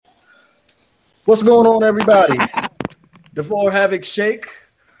What's going on, everybody? Devore Havoc Shake.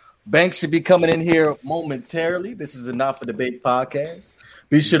 Banks should be coming in here momentarily. This is a Not for Debate podcast.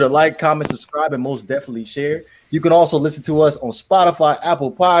 Be sure to like, comment, subscribe, and most definitely share. You can also listen to us on Spotify,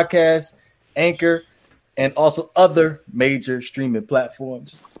 Apple Podcasts, Anchor, and also other major streaming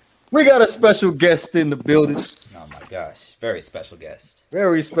platforms. We got a special guest in the building. Oh my gosh, very special guest.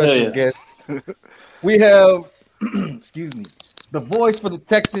 Very special guest. We have, excuse me, the voice for the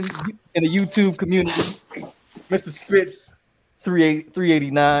Texans in the YouTube community, Mr. Spitz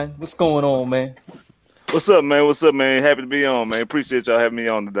 389. What's going on, man? What's up, man? What's up, man? Happy to be on, man. Appreciate y'all having me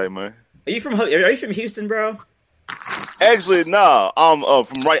on today, man. Are you from Houston, bro? Actually, nah. I'm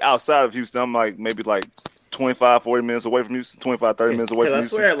from right outside of Houston. I'm maybe 25, 40 minutes away from Houston. 25, 30 minutes away from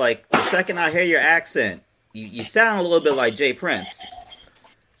Houston. I swear, the second I hear your accent, you sound a little bit like Jay Prince.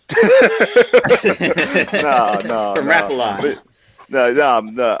 Nah. From Rap-A-Lot.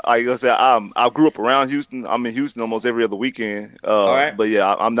 No. Like I said, I grew up around Houston. I'm in Houston almost every other weekend. All right. But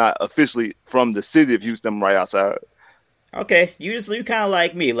yeah, I'm not officially from the city of Houston. I'm right outside. Okay, you kind of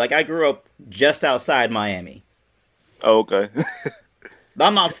like me. Like I grew up just outside Miami. Oh, okay.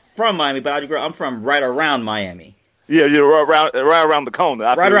 I'm not from Miami, but I'm from right around Miami. Yeah, you're right around the corner.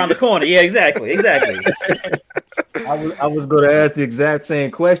 Right around the corner. Yeah, exactly. I was going to ask the exact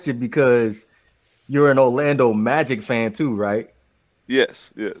same question because you're an Orlando Magic fan too, right?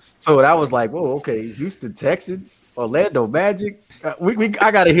 Yes. So that was like, whoa, okay, Houston Texans, Orlando Magic.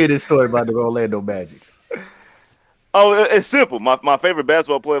 I got to hear this story about the Orlando Magic. Oh, it's simple. My favorite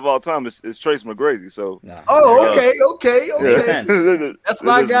basketball player of all time is Tracy McGrady. So. Okay. Yeah. That's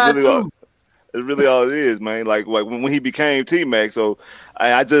my guy really too. It's really all it is, man. Like when he became T-Mac. So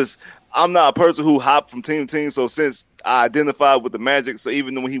I'm not a person who hopped from team to team. So since I identified with the Magic, so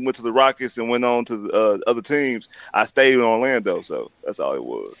even when he went to the Rockets and went on to the other teams, I stayed in Orlando. So that's all it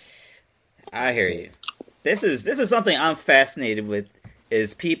was. I hear you. This is something I'm fascinated with.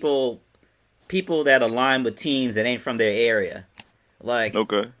 Is people that align with teams that ain't from their area. Like,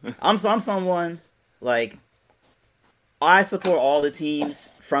 okay, I'm someone like I support all the teams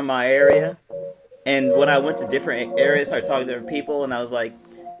from my area, and when I went to different areas, started talking to different people, and I was like,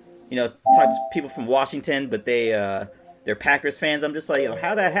 talk to people from Washington, but they're Packers fans. I'm just like,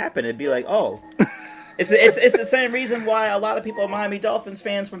 how that happened? It'd be like, oh, it's the same reason why a lot of people are Miami Dolphins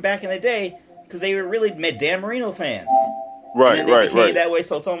fans from back in the day, because they were really Dan Marino fans. Right, and then they became right. that way,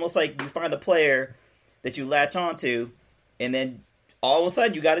 so it's almost like you find a player that you latch onto, and then all of a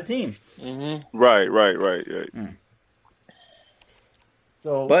sudden you got a team. Mm-hmm. Right. Mm.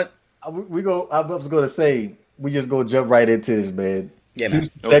 So, but we go. I was going to say we just go jump right into this, man. Yeah, man.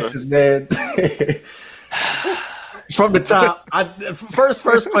 Houston, Texas, man. From the top, first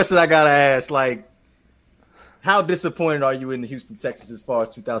question I gotta ask, like, how disappointed are you in the Houston Texans as far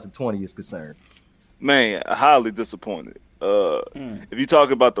as 2020 is concerned? Man, highly disappointed. If you talk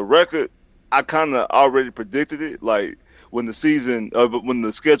about the record, I kind of already predicted it. Like when the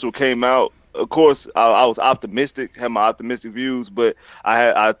schedule came out, of course, I was optimistic, had my optimistic views, but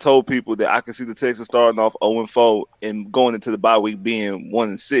I told people that I could see the Texans starting off 0-4 and going into the bye week being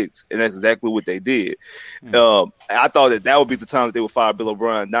 1-6, and that's exactly what they did. I thought that would be the time that they would fire Bill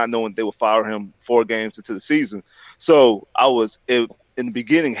O'Brien, not knowing they would fire him 4 games into the season. So I was in the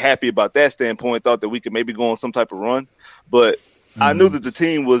beginning happy about that standpoint, thought that we could maybe go on some type of run, but I knew that the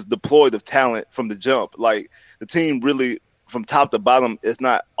team was deployed of talent from the jump. Like the team really, from top to bottom, is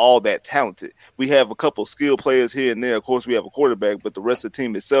not all that talented. We have a couple skilled players here and there. Of course, we have a quarterback, but the rest of the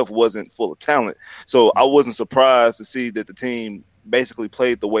team itself wasn't full of talent. So I wasn't surprised to see that the team basically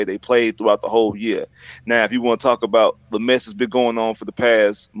played the way they played throughout the whole year. Now, if you want to talk about the mess that's been going on for the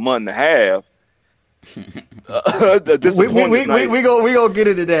past month and a half, we gonna get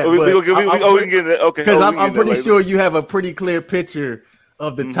into that. We can get into that. Okay, because I'm pretty sure you have a pretty clear picture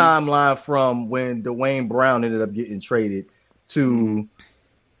of the timeline from when Dwayne Brown ended up getting traded to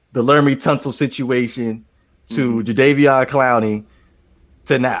the Laramie Tunsil situation to Jadeveon Clowney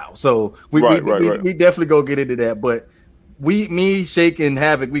to now. So we definitely go get into that. But me, Shake, and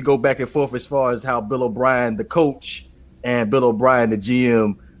Havoc, we go back and forth as far as how Bill O'Brien, the coach, and Bill O'Brien, the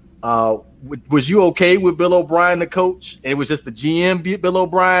GM. Was you okay with Bill O'Brien, the coach, and it was just the GM, Bill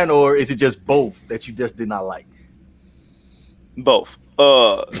O'Brien, or is it just both that you just did not like? Both.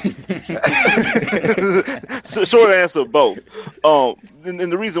 So short answer, both. And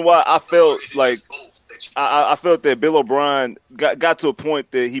the reason why I felt like I felt that Bill O'Brien got to a point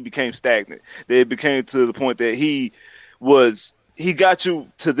that he became stagnant. That it became to the point that he got you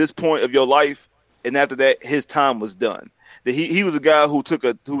to this point of your life, and after that, his time was done. That he was a guy who he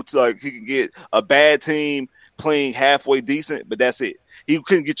could get a bad team playing halfway decent, but that's it. he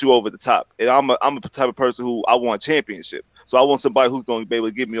couldn't get you over the top. And I'm a type of person who I want a championship. So I want somebody who's going to be able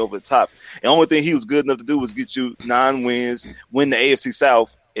to get me over the top. And the only thing he was good enough to do was get you 9 wins, win the AFC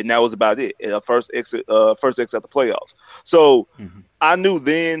South, and that was about it. And first exit at the playoffs. So I knew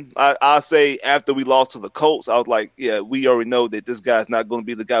then. I say after we lost to the Colts, I was like, yeah, we already know that this guy's not going to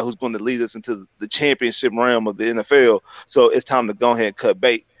be the guy who's going to lead us into the championship realm of the NFL. So it's time to go ahead and cut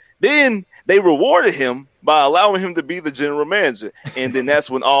bait. Then they rewarded him by allowing him to be the general manager, and then that's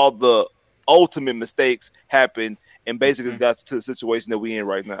when all the ultimate mistakes happened. And basically got to the situation that we're in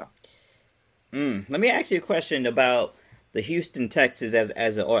right now. Let me ask you a question about the Houston Texans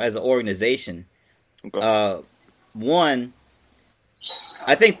as an organization. Okay. One,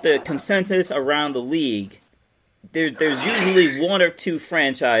 I think the consensus around the league, there's usually 1 or 2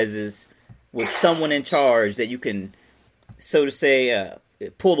 franchises with someone in charge that you can, so to say,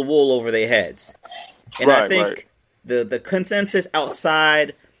 pull the wool over their heads. And I think the consensus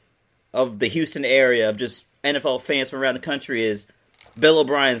outside of the Houston area of just NFL fans from around the country is Bill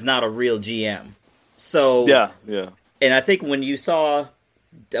O'Brien's not a real GM. So yeah. And I think when you saw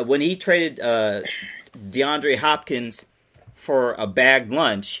when he traded DeAndre Hopkins for a bagged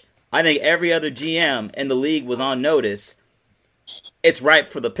lunch, I think every other GM in the league was on notice. It's ripe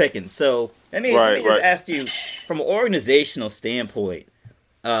for the picking. So let me just ask you, from an organizational standpoint,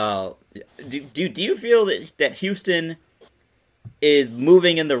 do you feel that Houston is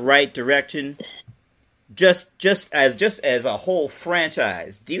moving in the right direction? Just as a whole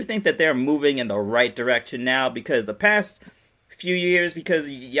franchise, do you think that they're moving in the right direction now? Because the past few years, because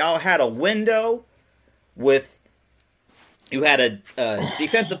y'all had a window with, you had a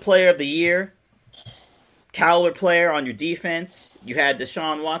defensive player of the year, caliber player on your defense. You had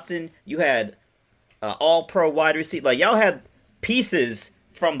Deshaun Watson. You had all-pro wide receiver. Like, y'all had pieces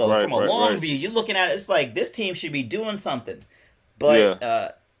from a long view. You're looking at it, it's like this team should be doing something,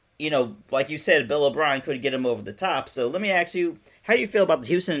 but. Like you said, Bill O'Brien couldn't get him over the top. So let me ask you, how do you feel about the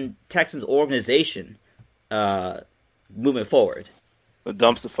Houston Texans organization moving forward? A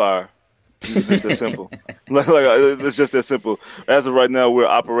dumpster fire. It's just that simple. It's just that simple. As of right now, we're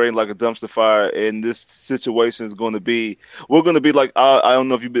operating like a dumpster fire, and this situation is going to be. We're going to be like I don't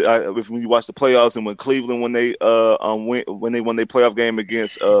know if when you watch the playoffs and when Cleveland when they won their playoff game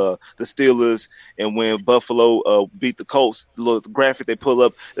against the Steelers, and when Buffalo beat the Colts. The graphic they pull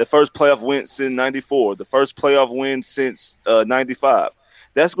up, the first playoff win since '94, the first playoff win since '95.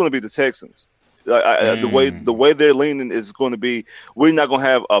 That's going to be the Texans. The way they're leaning is going to be, we're not going to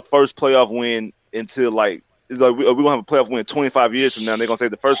have a first playoff win until we're going to have a playoff win 25 years from now. They're going to say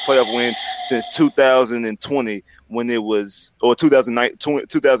the first playoff win since 2020 when it was, or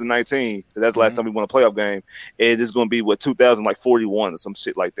 2019. That's the last time we won a playoff game. And it's going to be 2041 or some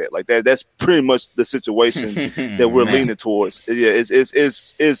shit like that. Like that's pretty much the situation that we're leaning towards. Yeah,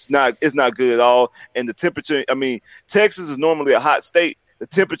 it's not good at all. And the temperature, I mean, Texas is normally a hot state. The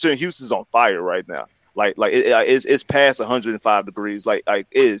temperature in Houston is on fire right now. It's past 105 degrees. Like it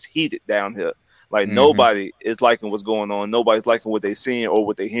is heated down here. Like nobody is liking what's going on. Nobody's liking what they're seeing or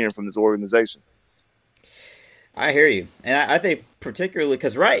what they're hearing from this organization. I hear you, and I think particularly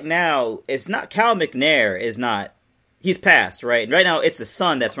because right now it's not Cal McNair is not. He's passed, right? Right now it's the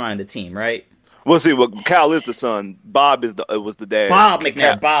son that's running the team, right? We'll see. Well, Cal is the son. Bob was the dad. Bob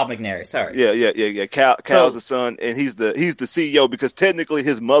McNair. Sorry. Yeah. Cal's the son, and he's the CEO because technically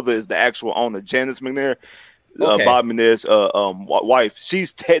his mother is the actual owner, Janice McNair. Okay. Bob McNair's wife.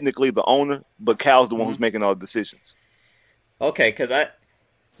 She's technically the owner, but Cal's the one who's making all the decisions. Okay, because I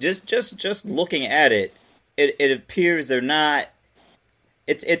just looking at it, it appears they're not.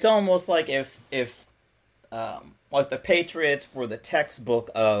 It's almost like if like the Patriots were the textbook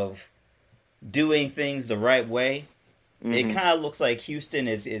of doing things the right way. It kind of looks like Houston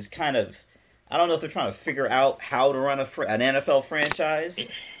is kind of, I don't know if they're trying to figure out how to run an NFL franchise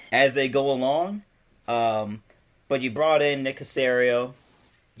as they go along. But you brought in Nick Caserio,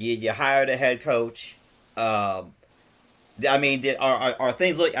 you hired a head coach. I mean, are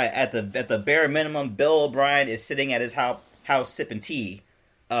things like at the bare minimum? Bill O'Brien is sitting at his house sipping tea.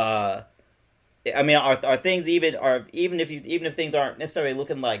 I mean, are things even if things aren't necessarily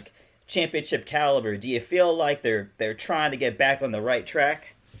looking like championship caliber, do you feel like they're trying to get back on the right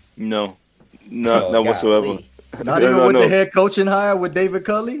track? No, not whatsoever. Not even with the head coaching hire with David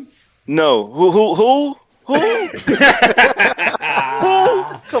Culley? No. Who?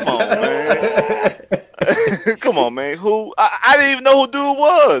 Come on, man. Come on, man. Who? I didn't even know who dude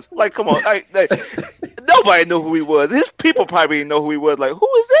was. Like, come on. Nobody knew who he was. His people probably didn't know who he was. Like, who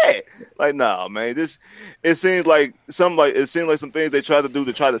is that? Like, nah, man. It seems like some things they try to do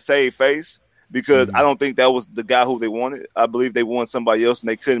to try to save face. because I don't think that was the guy who they wanted. I believe they wanted somebody else, and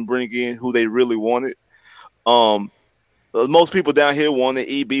they couldn't bring in who they really wanted. Most people down here wanted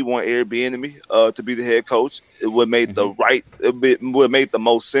EB, want Eric Bieniemy to be the head coach. It would make it would make the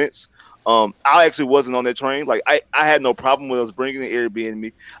most sense. I actually wasn't on that train. Like I had no problem with us bringing in Eric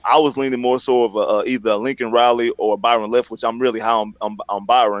Bieniemy. I was leaning more so of either Lincoln Riley or Byron Leftwich, which I'm really high on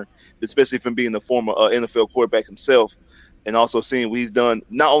Byron, especially from being the former NFL quarterback himself. And also seeing what he's done,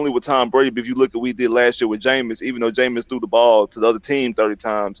 not only with Tom Brady, but if you look at what we did last year with Jameis, even though Jameis threw the ball to the other team 30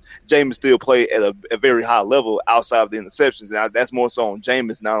 times, Jameis still played at a very high level outside of the interceptions. And that's more so on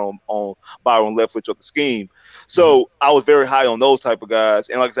Jameis, not on Byron Leftwich or the scheme. So I was very high on those type of guys.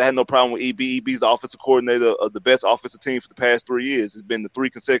 And like I said, I had no problem with EB. EB's the offensive coordinator of the best offensive team for the past 3 years. It's been the 3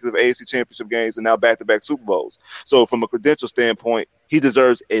 consecutive AFC championship games and now back-to-back Super Bowls. So from a credential standpoint, he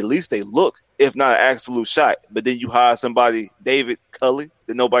deserves at least a look, if not an absolute shot. But then you hire somebody, David Culley,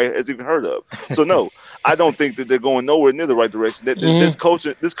 that nobody has even heard of. So no, I don't think that they're going nowhere near the right direction. This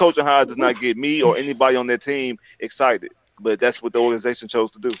coaching hire does not get me or anybody on that team excited. But that's what the organization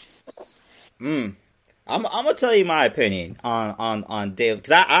chose to do. I'm gonna tell you my opinion on David,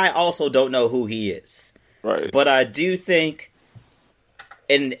 because I also don't know who he is. Right. But I do think,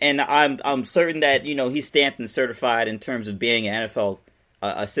 and I'm certain that he's stamped and certified in terms of being an NFL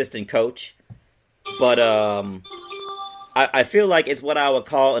assistant coach. But I feel like it's what I would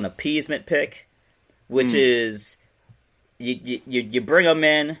call an appeasement pick, which is you bring him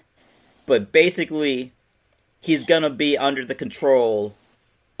in, but basically he's gonna be under the control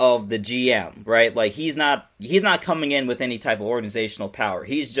of the GM, right? Like he's not coming in with any type of organizational power.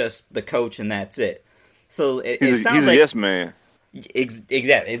 He's just the coach, and that's it. So it sounds he's like a yes man.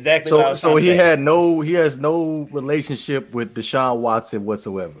 Exactly. So he has no relationship with Deshaun Watson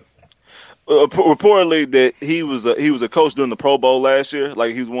whatsoever. Reportedly that he was a coach during the Pro Bowl last year.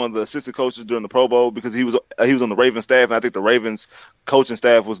 Like he was one of the assistant coaches during the Pro Bowl because he was on the Ravens staff, and I think the Ravens coaching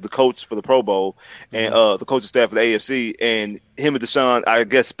staff was the coach for the Pro Bowl and the coaching staff for the AFC. And him and Deshaun, I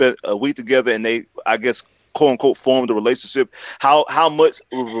guess, spent a week together, and they, I guess, quote unquote, formed a relationship. How much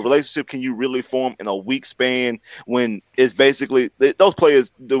of a relationship can you really form in a week span when it's basically those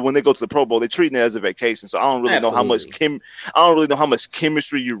players, when they go to the Pro Bowl, they're treating it as a vacation. So I don't really know how much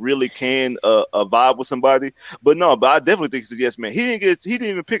chemistry you really can vibe with somebody. But I definitely think he's a yes man. He didn't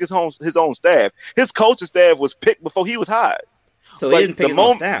even pick his own staff. His coaching staff was picked before he was hired. So he didn't pick his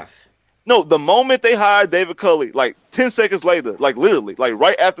own staff. No, the moment they hired David Culley, like 10 seconds later, like literally, like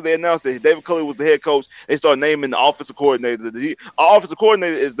right after they announced that David Culley was the head coach, they started naming the offensive coordinator. Our offensive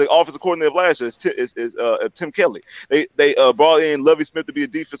coordinator is the offensive coordinator of last year. Is Tim Kelly. They brought in Lovie Smith to be a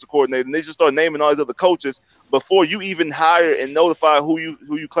defensive coordinator, and they just started naming all these other coaches before you even hire and notify who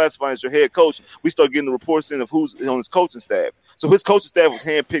you classify as your head coach. We start getting the reports in of who's on his coaching staff. So his coaching staff was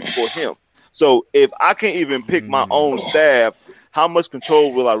handpicked for him. So if I can't even pick my own staff, how much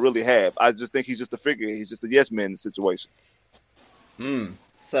control will I really have? I just think he's just a figure. He's just a yes man in the situation.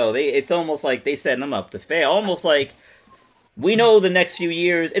 So it's almost like they setting him up to fail. Almost like we know the next few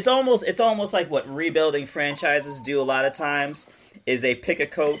years. It's almost like what rebuilding franchises do a lot of times is they pick a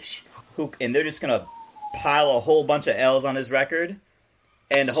coach and they're just gonna pile a whole bunch of L's on his record,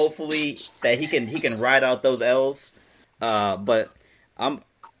 and hopefully that he can ride out those L's. But I'm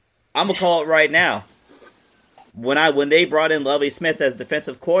gonna call it right now. When they brought in Lovie Smith as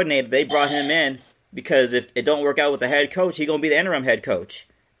defensive coordinator, they brought him in because if it don't work out with the head coach, he's gonna be the interim head coach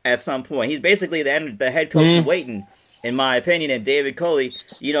at some point. He's basically the head coach in waiting, in my opinion. And David Culley,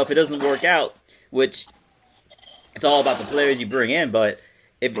 if it doesn't work out, which it's all about the players you bring in, but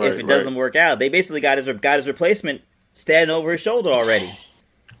if it doesn't work out, they basically got his replacement standing over his shoulder already.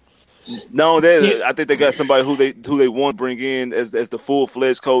 No, I think they got somebody who they want to bring in as the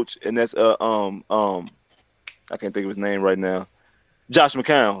full-fledged coach, and that's I can't think of his name right now. Josh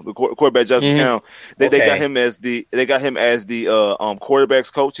McCown, the quarterback. Josh McCown. They got him as the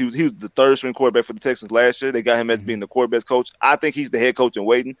quarterbacks coach. He was the third string quarterback for the Texans last year. They got him as being the quarterbacks coach. I think he's the head coach in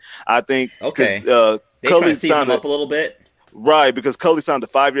waiting. I think they try to season him up a little bit. Right, because Culley signed a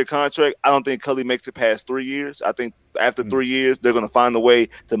 5-year contract. I don't think Culley makes it past 3 years. I think after 3 years, they're going to find a way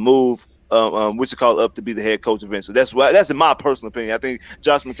to move up to be the head coach eventually. That's in my personal opinion. I think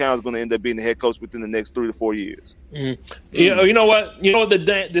Josh McCown is going to end up being the head coach within the next 3 to 4 years. You know what?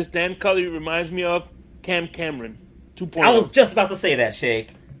 This Dan Culley reminds me of? Cam Cameron 2.0. I was just about to say that, Shake.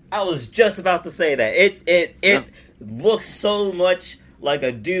 I was just about to say that. It looks so much like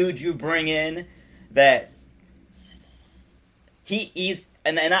a dude you bring in that he's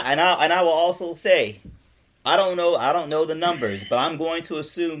and I will also say I don't know the numbers, but I'm going to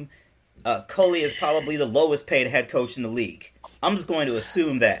assume Culley is probably the lowest paid head coach in the league. I'm just going to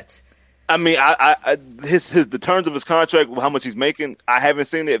assume that. I mean, the terms of his contract, how much he's making, I haven't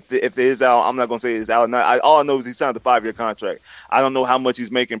seen it. If it is out, I'm not gonna say it's out or not. All I know is he signed a 5-year contract. I don't know how much he's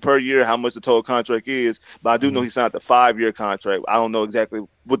making per year, how much the total contract is, but I do know he signed a 5-year contract. I don't know exactly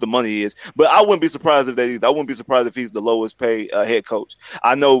what the money is, but I wouldn't be surprised if that either. I wouldn't be surprised if he's the lowest paid head coach.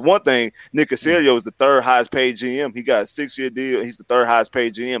 I know one thing: Nick Caserio is the third highest paid GM. He got a 6-year deal. He's the third highest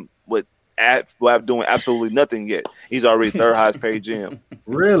paid GM without doing absolutely nothing yet. He's already third highest paid GM.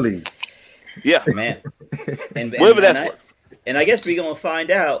 Really? Yeah, man. And I guess we're gonna find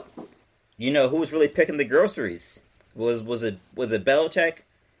out. Who was really picking the groceries? Was it Belichick,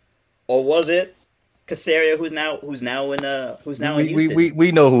 or was it Caserio, who's now in Houston?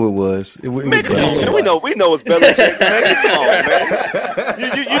 We know who it was. We know it's Belichick.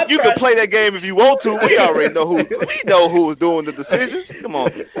 Man. You can play that game if you want to. We already know who. We know who was doing the decisions. Come on,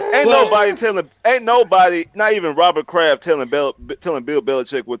 ain't nobody, not even Robert Kraft telling Bill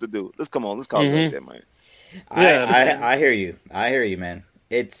Belichick what to do. Let's call it like that, man. I hear you. I hear you, man.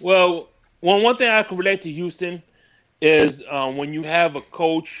 One thing I can relate to Houston is when you have a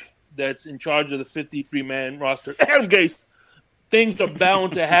coach that's in charge of the 53-man roster, Adam Gase, things are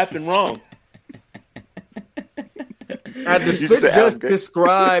bound to happen wrong. And the Spitz just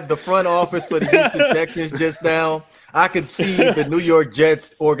described the front office for the Houston Texans just now. I could see the New York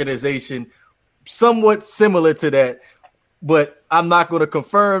Jets organization somewhat similar to that, but I'm not going to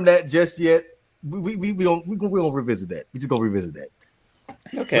confirm that just yet. We don't revisit that. We're just going to revisit that.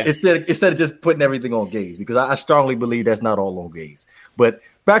 Okay. Instead of just putting everything on Gase, because I strongly believe that's not all on Gase. But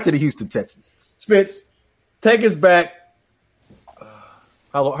back to the Houston Texans. Spitz, take us back.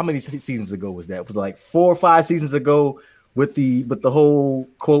 How many seasons ago was that? It was like 4 or 5 seasons ago with the whole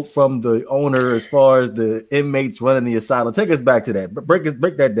quote from the owner as far as the inmates running the asylum. Take us back to that. Break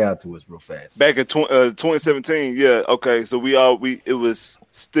that down to us real fast. Back in 2017, yeah. Okay, so it was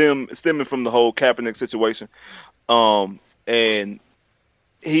stemming from the whole Kaepernick situation, and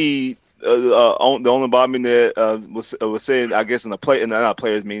he the owner Bobby there was saying, I guess in not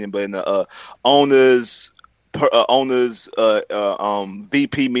players meeting, but in the owners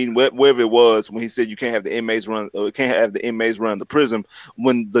VP meeting, wherever it was, when he said you can't have the inmates run the prison,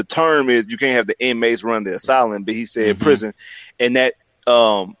 when the term is you can't have the inmates run the asylum, but he said prison, and that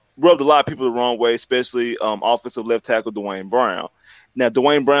rubbed a lot of people the wrong way, especially offensive left tackle Dwayne Brown. Now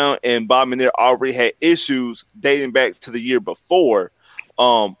Dwayne Brown and Bob Manere already had issues dating back to the year before.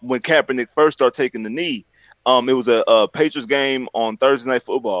 When Kaepernick first started taking the knee, it was a Patriots game on Thursday Night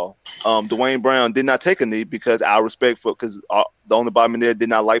Football. Dwayne Brown did not take a knee because the owner Bob Manere did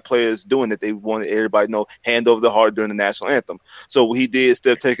not like players doing that. They wanted everybody to know hand over the heart during the national anthem. So what he did,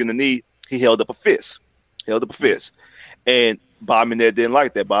 instead of taking the knee, he held up a fist. And Bob Manere didn't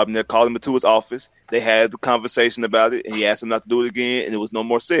like that. Bob Manere called him into his office. They had the conversation about it, and he asked him not to do it again, and there was no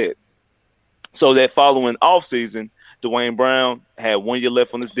more said. So that following offseason, Dwayne Brown had 1 year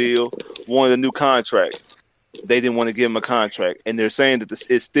left on his deal, wanted a new contract. They didn't want to give him a contract, and they're saying that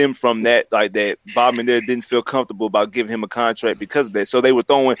it stemmed from that, like that Bob Manere didn't feel comfortable about giving him a contract because of that. So they were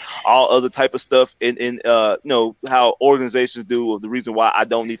throwing all other type of stuff in how organizations do, of the reason why I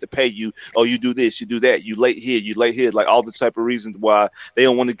don't need to pay you. Oh, you do this, you do that, you late here, like all the type of reasons why they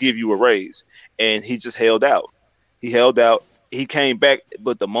don't want to give you a raise. And he just held out. He came back,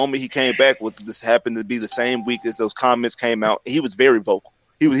 but the moment he came back this happened to be the same week as those comments came out. He was very vocal.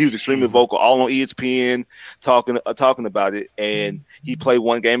 He was extremely vocal, all on ESPN, talking about it. And he played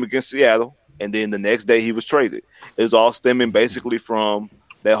one game against Seattle, and then the next day he was traded. It was all stemming basically from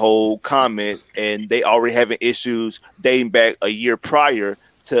that whole comment, and they already having issues dating back a year prior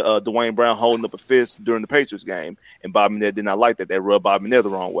to Dwayne Brown holding up a fist during the Patriots game, and Bob Manere did not like that. That rubbed Bob Manere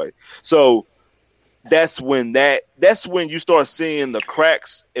the wrong way. So that's when you start seeing the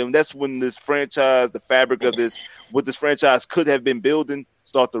cracks, and that's when this franchise, the fabric of what this franchise could have been building,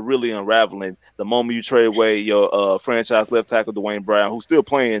 start to really unraveling. The moment you trade away your franchise left tackle Dwayne Brown, who's still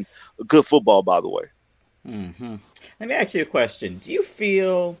playing good football, by the way. Mm-hmm. Let me ask you a question. Do you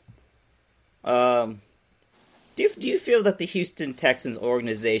feel, do you feel that the Houston Texans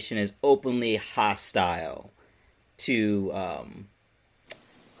organization is openly hostile to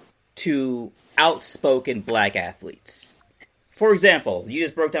outspoken black athletes? For example, you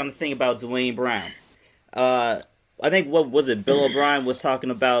just broke down the thing about Dwayne Brown. I think, what was it, Bill O'Brien was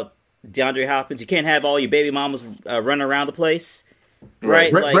talking about DeAndre Hopkins. You can't have all your baby mamas running around the place,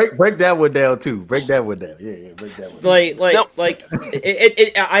 right? Break that one down too. Break that one down. Yeah, break that one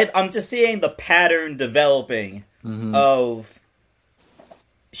down. I'm just seeing the pattern developing of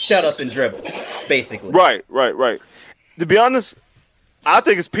shut up and dribble, basically. Right. To be honest, I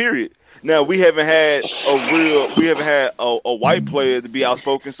think it's period. Now we haven't had a white player to be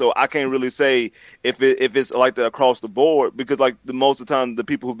outspoken, so I can't really say if it's like that across the board, because like the most of the time the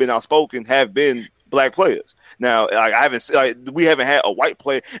people who've been outspoken have been black players. Now we haven't had a white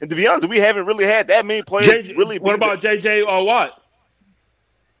player, and to be honest, we haven't really had that many players. What about JJ or Watt?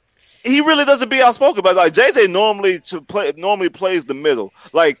 He really doesn't be outspoken about it. Like JJ normally plays the middle.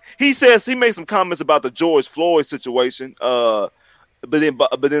 Like he makes some comments about the George Floyd situation. But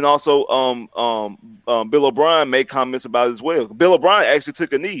then also Bill O'Brien made comments about it as well. Bill O'Brien actually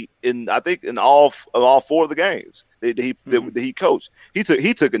took a knee in all 4 of the games that he coached. He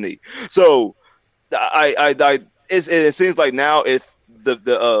took a knee. So it seems like now if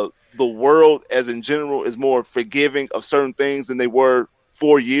the world as in general is more forgiving of certain things than they were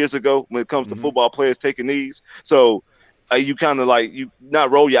 4 years ago when it comes to football players taking knees. So you kind of like, you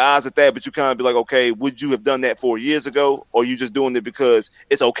not roll your eyes at that, but you kind of be like, okay, would you have done that 4 years ago? Or are you just doing it because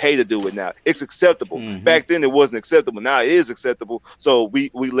it's okay to do it now? It's acceptable. Back then it wasn't acceptable. Now it is acceptable. So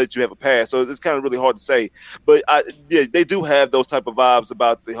we let you have a pass. So it's kind of really hard to say. But they do have those type of vibes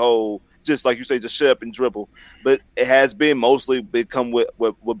about the whole, just like you say, just shut up and dribble. But it has been mostly become with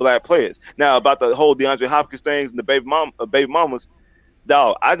black players. Now about the whole DeAndre Hopkins things and the baby mamas,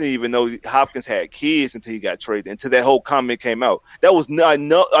 dog, I didn't even know Hopkins had kids until he got traded. Until that whole comment came out, there was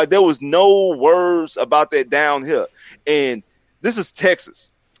no words about that down here. And this is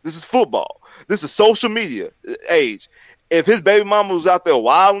Texas. This is football. This is social media age. If his baby mama was out there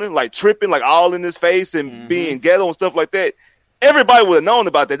wilding, like tripping, like all in his face and being ghetto and stuff like that, everybody would have known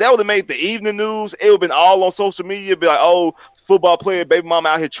about that. That would have made the evening news. It would have been all on social media. Be like, oh, football player, baby mama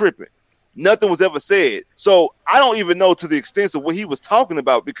out here tripping. Nothing was ever said. So I don't even know to the extent of what he was talking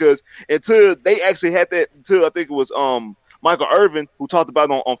about, because until they actually had that, until I think it was Michael Irvin who talked about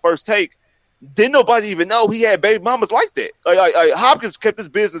it on First Take, didn't nobody even know he had baby mamas like that. Like Hopkins kept his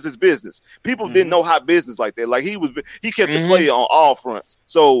business. People didn't know how business like that. Like he kept the play on all fronts.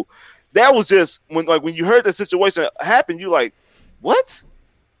 So that was just when you heard the situation happen, you like, what?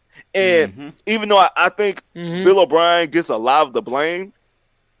 And even though I think Bill O'Brien gets a lot of the blame,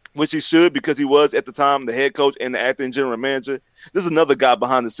 which he should, because he was at the time the head coach and the acting general manager, there's another guy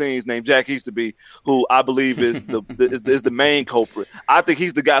behind the scenes named Jack Easterby, who I believe is the main culprit. I think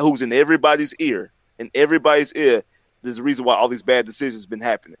he's the guy who's in everybody's ear. In everybody's ear, there's a reason why all these bad decisions been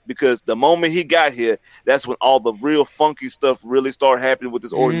happening. Because the moment he got here, that's when all the real funky stuff really started happening with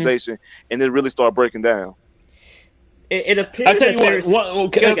this organization, and it really started breaking down. It appears that there's...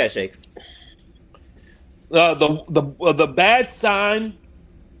 Okay, Shake. The bad sign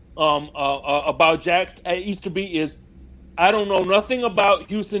about Jack Easterby is, I don't know nothing about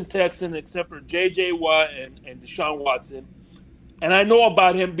Houston Texans except for J.J. Watt and Deshaun Watson, and I know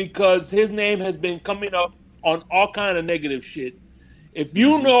about him because his name has been coming up on all kind of negative shit. If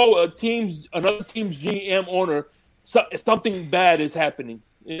you know another team's GM owner, something bad is happening.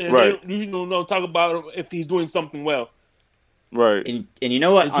 And right. They usually don't talk about if he's doing something well. Right. And you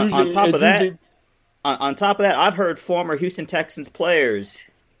know what? On top of that, I've heard former Houston Texans players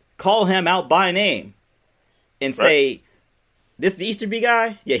call him out by name and say, this Easterby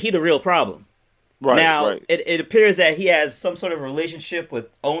guy, yeah, he the real problem. Right. Now, it appears that he has some sort of relationship with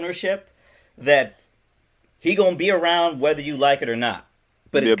ownership that he gonna be around whether you like it or not.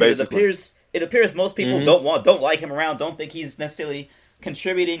 But it appears most people don't like him around, don't think he's necessarily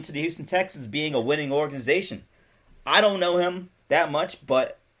contributing to the Houston Texans being a winning organization. I don't know him that much,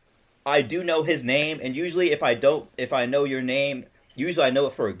 but I do know his name, and usually if I know your name, usually I know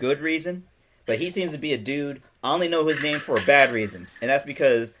it for a good reason. But he seems to be a dude, I only know his name for bad reasons, and that's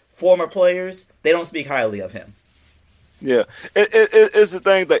because former players, they don't speak highly of him. Yeah, it's the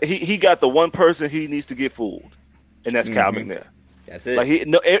thing that he got the one person he needs to get fooled, and that's Cal McNair. That's it. Like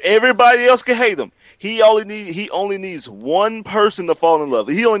everybody else can hate him. He only needs one person to fall in love.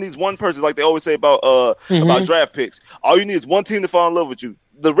 He only needs one person, like they always say about draft picks. All you need is one team to fall in love with you.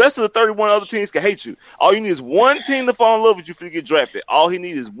 The rest of the 31 other teams can hate you. All you need is one team to fall in love with you for you to get drafted. All he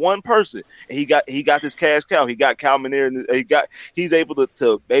needs is one person, and he got this cash cow. He got Cal McNair, and he's able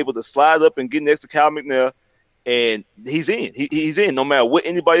to slide up and get next to Cal McNair, and he's in. He's in. No matter what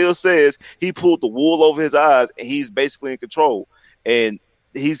anybody else says, he pulled the wool over his eyes, and he's basically in control. And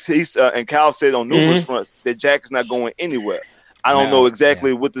and Cal said on numerous fronts that Jack is not going anywhere. I don't know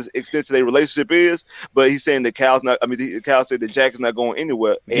exactly what the extent of their relationship is, but he's saying that Cal said that Jack is not going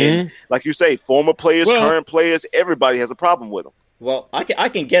anywhere. And like you say, former players, current players, everybody has a problem with him. Well, I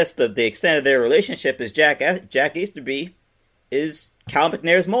can guess the extent of their relationship is Jack Easterby is Cal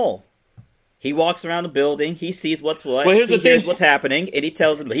McNair's mole. He walks around the building, he sees what's what, he hears what's happening, and he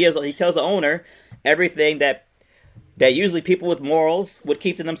tells the owner everything that that usually people with morals would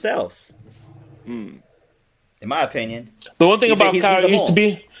keep to themselves. Hmm. In my opinion. The one thing He's about the Kyrie used to mole.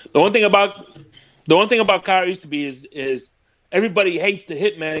 be the one thing about Kyrie used to be is everybody hates the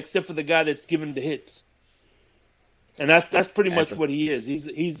hitman except for the guy that's giving the hits. And that's pretty much what he is. He's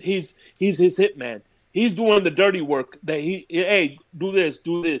his hitman. He's doing the dirty work that hey, do this.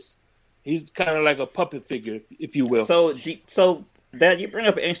 He's kind of like a puppet figure, if you will. So that you bring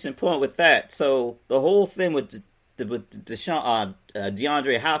up an interesting point with that. So the whole thing with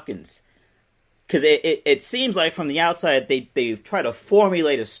DeAndre Hopkins, because it seems like from the outside they've tried to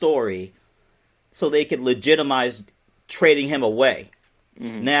formulate a story so they could legitimize trading him away.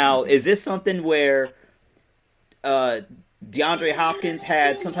 Mm-hmm. Now, is this something where DeAndre Hopkins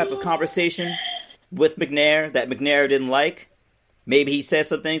had some type of conversation with McNair that McNair didn't like? Maybe he said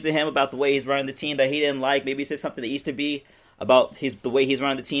some things to him about the way he's running the team that he didn't like. Maybe he said something to Easterby about the way he's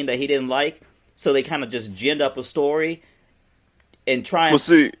running the team that he didn't like. So they kind of just ginned up a story and try and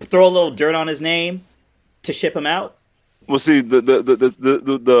throw a little dirt on his name to ship him out. Well, see, the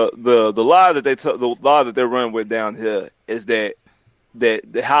lie that the lie that they're running with down here is that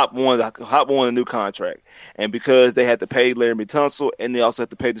the Hop won a new contract, and because they had to pay Laremy Tunsil and they also had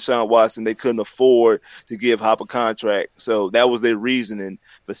to pay Deshaun Watson, they couldn't afford to give Hop a contract. So that was their reasoning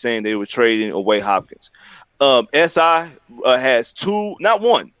for saying they were trading away Hopkins. SI has not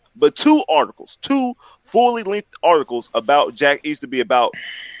one, but two fully linked articles about Jack Easterby, about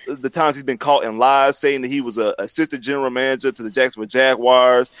the times he's been caught in lies, saying that he was an assistant general manager to the Jacksonville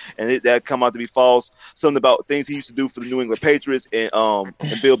Jaguars, and that come out to be false. Something about things he used to do for the New England Patriots, and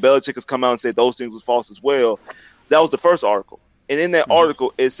Bill Belichick has come out and said those things was false as well. That was the first article, and in that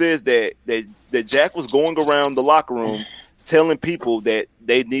article, it says that Jack was going around the locker room telling people that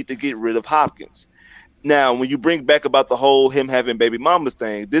they need to get rid of Hopkins. Now, when you bring back about the whole him having baby mamas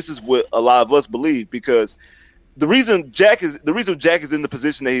thing, this is what a lot of us believe, because the reason Jack is in the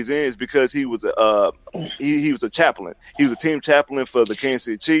position that he's in is because he was a chaplain. He was a team chaplain for the Kansas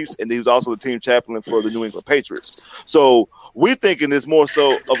City Chiefs, and he was also the team chaplain for the New England Patriots. So we're thinking it's more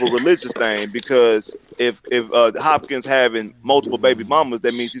so of a religious thing, because if Hopkins having multiple baby mamas,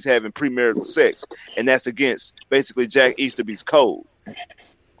 that means he's having premarital sex, and that's against basically Jack Easterby's code.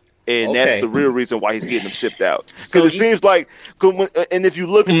 And that's the real reason why he's getting them shipped out. Because it seems like, and if you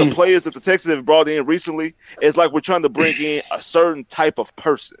look at the players that the Texans have brought in recently, it's like we're trying to bring in a certain type of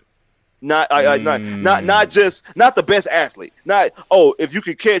person, not the best athlete. Not if you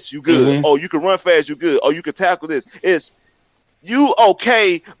can catch, you good. Mm-hmm. Oh, you can run fast, you good. Oh, you can tackle this. It's you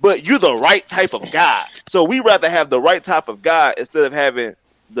okay, but you're the right type of guy. So we rather have the right type of guy instead of having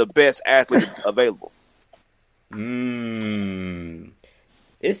the best athlete available.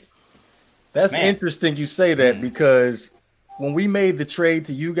 That's interesting you say that, because when we made the trade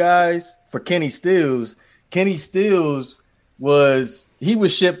to you guys for Kenny Stills was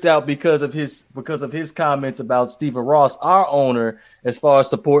shipped out because of his comments about Stephen Ross, our owner, as far as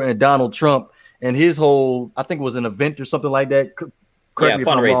supporting Donald Trump and his whole, I think it was an event or something like that.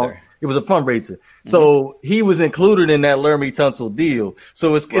 Fundraiser. It was a fundraiser. Mm-hmm. So he was included in that Laremy Tunsil deal.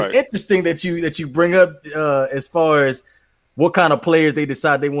 So it's interesting that you bring up as far as what kind of players they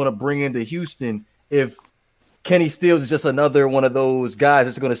decide they want to bring into Houston, if Kenny Stills is just another one of those guys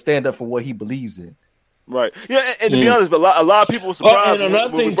that's going to stand up for what he believes in. Right. Yeah, and to be honest, but a lot of people were surprised when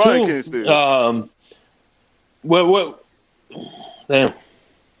we brought in Kenny Stills. Damn.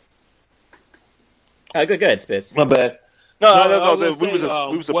 Go ahead, Spitz. My bad. No, that's what I was saying.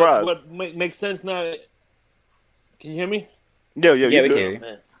 We were surprised. What makes sense now? Can you hear me? Yeah, we can hear you.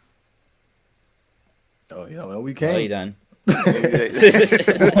 Man. Oh, yeah, well, we can. Oh, you done? He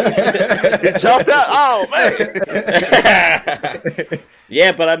jumped out. Oh man.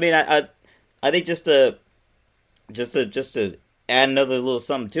 Yeah, but I mean, I think just to add another little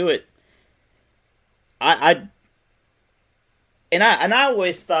something to it, I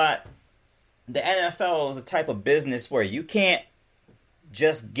always thought the NFL was a type of business where you can't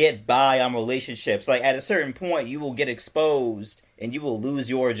just get by on relationships. Like, at a certain point, you will get exposed and you will lose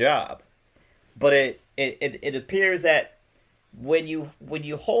your job. But it appears that when you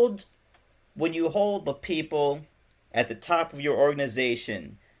hold the people at the top of your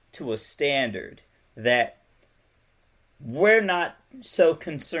organization to a standard that we're not so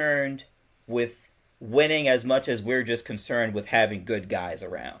concerned with winning as much as we're just concerned with having good guys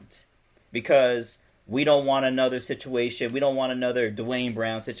around, because we don't want another situation. We don't want another Dwayne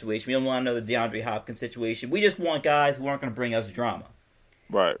Brown situation. We don't want another DeAndre Hopkins situation. We just want guys who aren't going to bring us drama.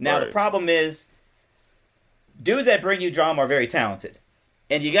 Right. Now, the problem is, dudes that bring you drama are very talented,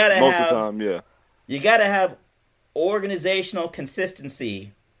 and you gotta most of the time, yeah. You gotta have organizational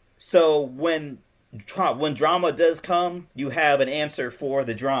consistency. So when when drama does come, you have an answer for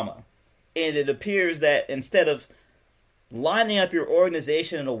the drama. And it appears that instead of lining up your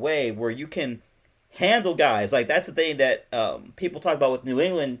organization in a way where you can handle guys, like that's the thing that people talk about with New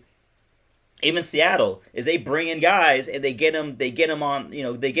England, even Seattle, is they bring in guys and they get them on,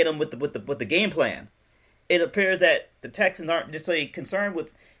 they get them with the game plan. It appears that the Texans aren't necessarily concerned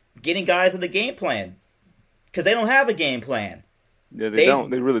with getting guys in the game plan because they don't have a game plan. Yeah, they don't.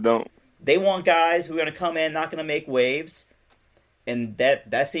 They really don't. They want guys who are going to come in, not going to make waves, and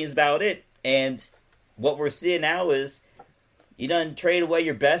that seems about it. And what we're seeing now is you done trade away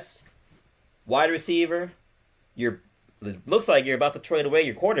your best wide receiver. It looks like you're about to trade away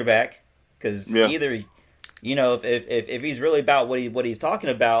your quarterback because either, if he's really about what he's talking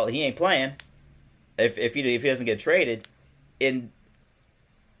about, he ain't playing. If he doesn't get traded, and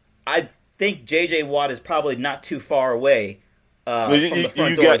I think J.J. Watt is probably not too far away from the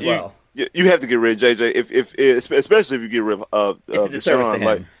front door as well. You have to get rid of JJ especially if you get rid of it's a disservice to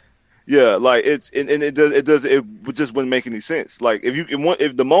him. It just wouldn't make any sense. Like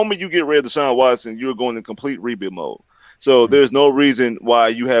if the moment you get rid of Deshaun Watson, you're going in complete rebuild mode. So there's no reason why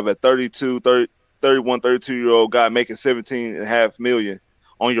you have a 32-year-old guy making $17.5 million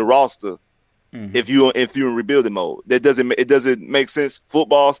on your roster. Mm-hmm. If you're in rebuilding mode, it doesn't make sense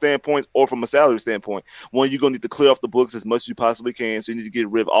football standpoint or from a salary standpoint. One, you're gonna need to clear off the books as much as you possibly can. So you need to get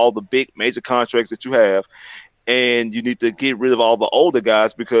rid of all the big major contracts that you have, and you need to get rid of all the older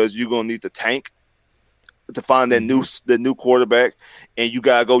guys because you're gonna need to tank to find that new quarterback, and you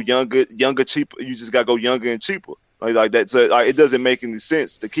gotta go younger, cheaper. You just gotta go younger and cheaper. Like that, so it doesn't make any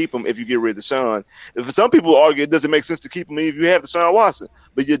sense to keep him if you get rid of Deshaun. If some people argue it doesn't make sense to keep him if you have Deshaun Watson,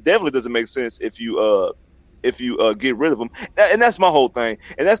 but it definitely doesn't make sense if you get rid of him. And that's my whole thing.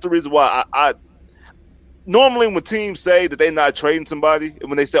 And that's the reason why I normally when teams say that they're not trading somebody, and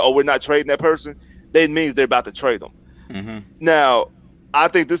when they say, "Oh, we're not trading that person," that means they're about to trade them. Mm-hmm. Now, I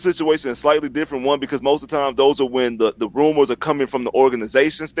think this situation is slightly different. One, because most of the time those are when the rumors are coming from the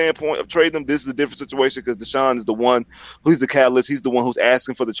organization standpoint of trading them. This is a different situation because Deshaun is the one who's the catalyst. He's the one who's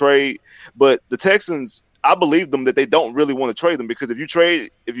asking for the trade. But the Texans, I believe them that they don't really want to trade them because if you trade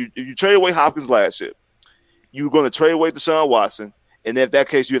away Hopkins last year, you're going to trade away Deshaun Watson, and if that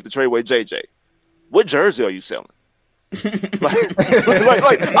case, you have to trade away JJ. What jersey are you selling? I'm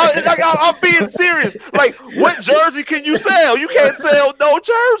being serious. Like, what jersey can you sell? You can't sell no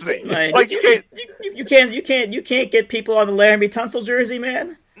jersey. You can't get people on the Laremy Tunsil jersey,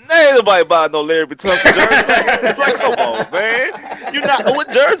 man. Ain't nobody buying no Laremy Tunsil jersey. Like, come on, man. What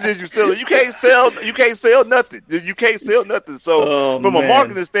jersey is you selling? You can't sell nothing. You can't sell nothing. So from a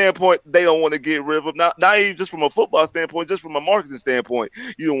marketing standpoint, they don't want to get rid of them. Not even just from a football standpoint, just from a marketing standpoint,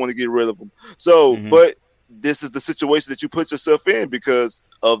 you don't want to get rid of them. So, but this is the situation that you put yourself in because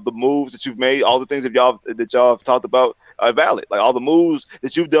of the moves that you've made. All the things that y'all have talked about are valid. Like all the moves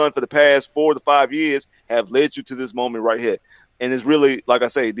that you've done for the past 4 to 5 years have led you to this moment right here. And it's really, like I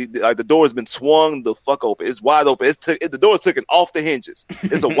say, the door has been swung the fuck open. It's wide open. The door is taken off the hinges.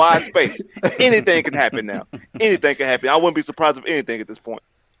 It's a wide space. Anything can happen now. Anything can happen. I wouldn't be surprised if anything at this point.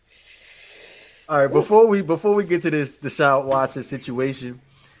 All right, before we get to this Deshaun Watson situation,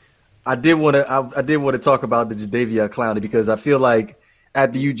 I did want to talk about the Jadeveon Clowney because I feel like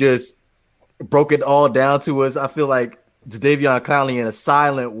after you just broke it all down to us, I feel like Jadeveon Clowney in a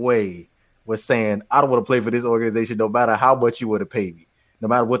silent way was saying, "I don't want to play for this organization no matter how much you would have paid me, no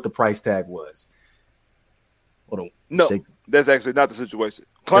matter what the price tag was." Hold on. No, that's actually not the situation.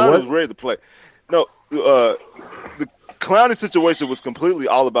 Clowney was ready to play. No, the Clowney situation was completely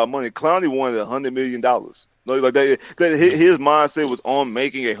all about money. Clowney wanted $100 million. Like that, his mindset was on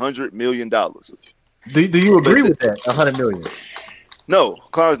making $100 million. Do you agree with that? $100 million? No,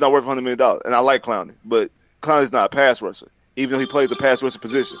 Clowney's not worth $100 million, and I like Clowney, but Clowney's not a pass rusher. Even though he plays a pass rusher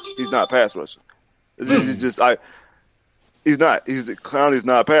position, he's not a pass rusher. He's not. Clowney's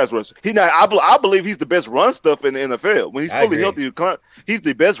not a pass rusher. He's not. I believe he's the best run stuff in the NFL. When he's fully healthy, he's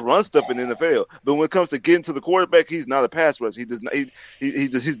the best run stuff in the NFL. But when it comes to getting to the quarterback, he's not a pass rusher. He does not.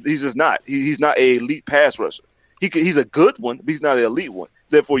 He's just not. He's not an elite pass rusher. He's a good one, but he's not an elite one.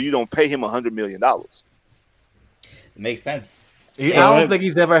 Therefore, you don't pay him $100 million. It makes sense. I don't think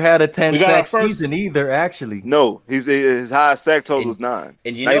he's ever had a 10-sack season either. Actually, no. His highest sack total is 9.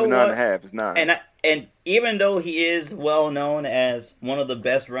 And you know even 9.5 is 9. And even though he is well known as one of the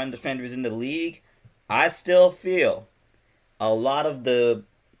best run defenders in the league, I still feel a lot of the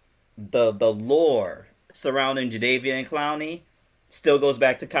lore surrounding Jadeveon Clowney still goes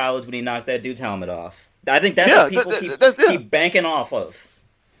back to college when he knocked that dude's helmet off. I think that's what people keep banking off of.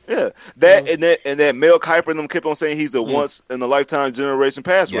 Yeah, that Mel Kiper and them kept on saying he's a once in a lifetime generation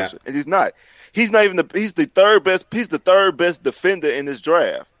pass rusher, and he's not. he's not even he's the third best defender in this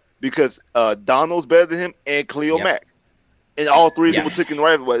draft because Donald's better than him and Khalil Mack. And all three of them were taken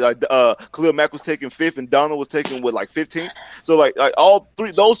right. Khalil Mack was taken 5th, and Donald was taken with 15th. So like all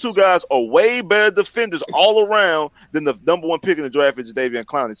three, those two guys are way better defenders all around than the number one pick in the draft is Jadeveon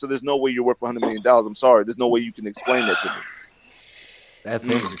Clowney. So there's no way you're worth $100 million. I'm sorry, there's no way you can explain that to me. That's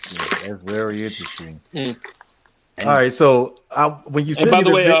interesting. That's very interesting. All right, so when you said, by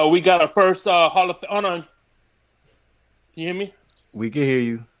the way, we got our first Hall of Fame. Hold on, can you hear me? We can hear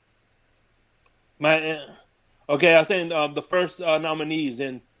you. Okay, I was saying the first nominees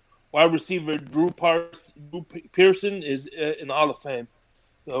and wide receiver Drew Pearson is in the Hall of Fame.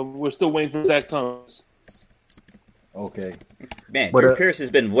 We're still waiting for Zach Thomas. Okay, man, Drew Pearson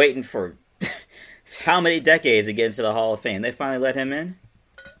has been waiting for how many decades to get into the Hall of Fame? They finally let him in.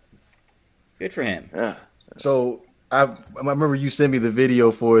 Good for him. Yeah. So I remember you sent me the video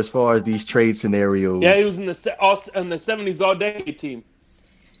for as far as these trade scenarios. Yeah, he was in the 70s all-decade team.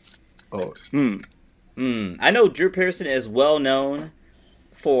 Oh. I know Drew Pearson is well known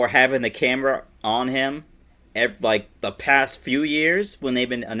for having the camera on him, like the past few years when they've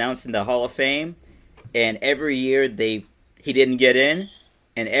been announcing the Hall of Fame, and every year he didn't get in,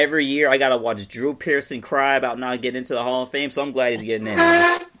 and every year I gotta watch Drew Pearson cry about not getting into the Hall of Fame. So I'm glad he's getting in.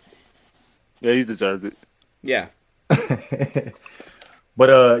 Yeah, he deserved it. Yeah. But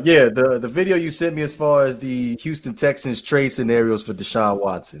the video you sent me as far as the Houston Texans trade scenarios for Deshaun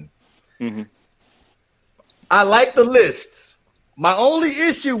Watson. Mm-hmm. I like the list. My only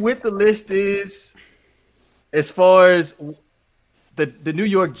issue with the list is as far as the New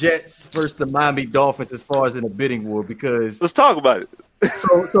York Jets versus the Miami Dolphins as far as in a bidding war, because let's talk about it.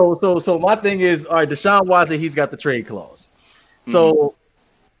 So my thing is, all right, Deshaun Watson, he's got the trade clause. So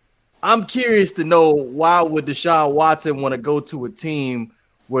I'm curious to know, why would Deshaun Watson want to go to a team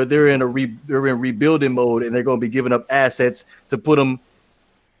where they're in rebuilding mode and they're going to be giving up assets to put them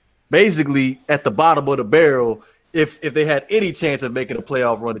basically at the bottom of the barrel if they had any chance of making a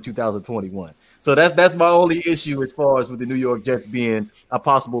playoff run in 2021. So that's my only issue as far as with the New York Jets being a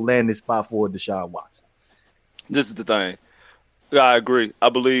possible landing spot for Deshaun Watson. This is the thing. I agree. I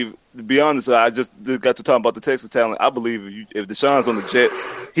believe, to be honest, I just got to talk about the Texas talent. I believe if Deshaun's on the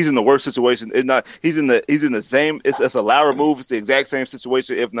Jets, he's in the worst situation. He's in the same. It's a lateral move. It's the exact same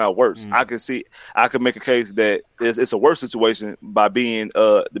situation, if not worse. I can make a case that it's a worse situation by being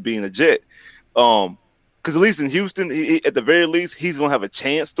a Jet. Because at least in Houston, at the very least, he's gonna have a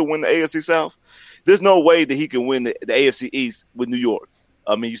chance to win the AFC South. There's no way that he can win the AFC East with New York.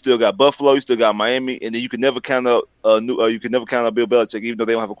 I mean, you still got Buffalo, you still got Miami, and then you can never count out Bill Belichick, even though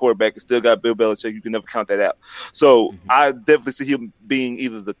they don't have a quarterback. You still got Bill Belichick. You can never count that out. So I definitely see him being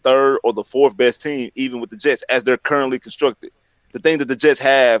either the third or the fourth best team, even with the Jets as they're currently constructed. The thing that the Jets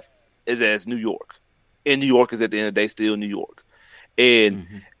have is as New York, and New York is at the end of the day still New York. And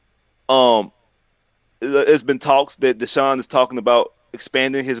there's been talks that Deshaun is talking about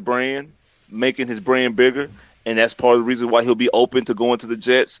expanding his brand, making his brand bigger. And that's part of the reason why he'll be open to going to the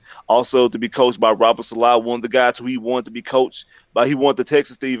Jets. Also, to be coached by Robert Saleh, one of the guys who he wanted to be coached by. He wanted the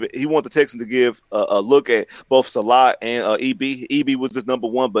Texans to give a look at both Saleh and EB. EB was his number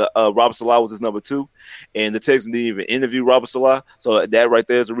one, but Robert Saleh was his number two. And the Texans didn't even interview Robert Saleh. So that right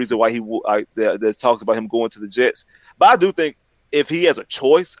there is the reason why there's talks about him going to the Jets. But I do think if he has a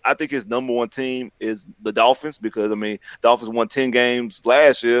choice, I think his number one team is the Dolphins, because, I mean, Dolphins won 10 games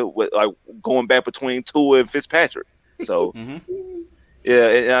last year with going back between Tua and Fitzpatrick. So, yeah,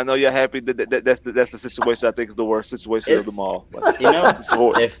 and I know you're happy that that's the situation. I think is the worst situation of them all. Like,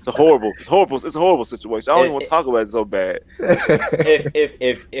 it's a horrible situation. I don't even want to talk about it so bad.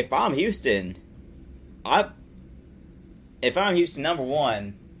 If I'm Houston, number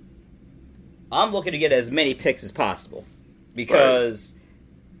one, I'm looking to get as many picks as possible. Because,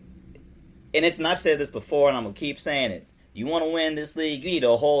 and I've said this before, and I'm going to keep saying it, you want to win this league, you need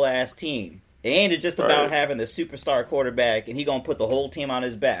a whole-ass team. It ain't just about having the superstar quarterback, and he going to put the whole team on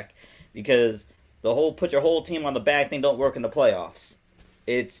his back. Because put your whole team on the back thing don't work in the playoffs.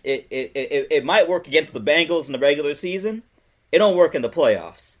 It might work against the Bengals in the regular season. It don't work in the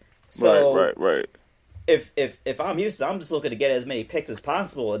playoffs. So, right. If I'm Houston, I'm just looking to get as many picks as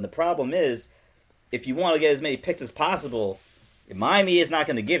possible, and the problem is, if you want to get as many picks as possible, Miami is not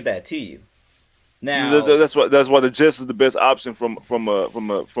going to give that to you. Now that's why the Jets is the best option from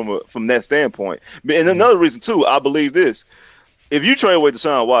that standpoint. And another reason too, I believe this: if you trade away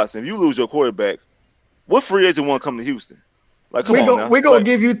Deshaun Watson, if you lose your quarterback, what free agent want to come to Houston? Like, we're gonna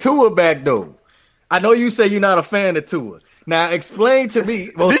give you Tua back though. I know you say you're not a fan of Tua. Now explain to me.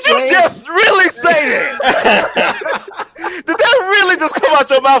 Did you just really say that? Did that really just come out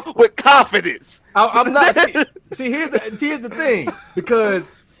your mouth with confidence? I'm not. See, here's the thing,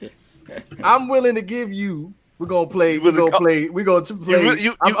 because I'm willing to give you. We're gonna play. I'm gonna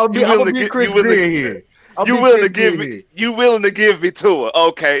be Chris Greer here. You willing to give me? You willing to give me Tua?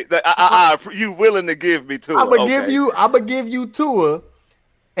 Okay, you willing to give me Tua? I'm gonna give you Tua,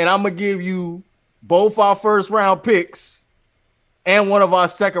 and I'm gonna give you both our first round picks and one of our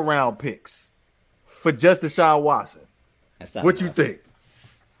second round picks for just Deshaun Watson. What you think?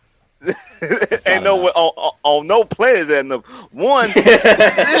 Ain't no way on no planet that enough. One,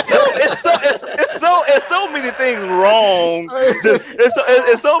 it's so many things wrong.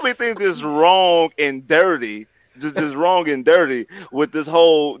 It's so many things that's wrong and dirty. Just wrong and dirty with this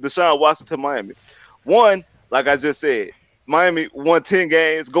whole Deshaun Watson to Miami. One, like I just said, Miami won 10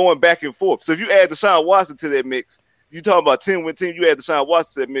 games going back and forth. So if you add Deshaun Watson to that mix, you talking about 10-win team. You add Deshaun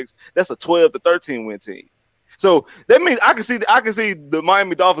Watson to that mix, that's a 12 to 13-win team. So that means I can see the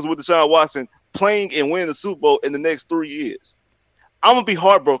Miami Dolphins with Deshaun Watson playing and winning the Super Bowl in the next 3 years. I'm gonna be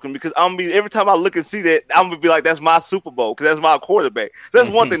heartbroken because every time I look and see that, I'm gonna be like, that's my Super Bowl because that's my quarterback. So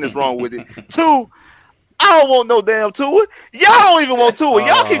that's one thing that's wrong with it. Two, I don't want no damn Tua. Y'all don't even want Tua.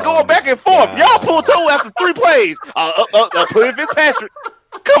 Y'all keep going back and forth. Y'all pull Tua after 3 plays. Put in Fitzpatrick.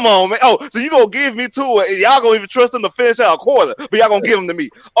 Come on, man. Oh, so you gonna give me Tua and y'all gonna even trust him to finish out a quarter, but y'all gonna give him to me.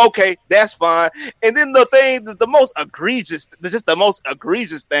 Okay, that's fine. And then the most egregious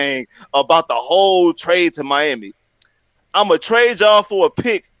thing about the whole trade to Miami, I'm gonna trade y'all for a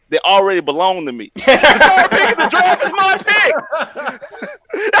pick that already belonged to me. The third pick in the draft is my pick.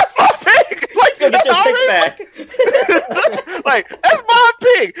 That's my pick. Like, go get your picks back. Like, that's my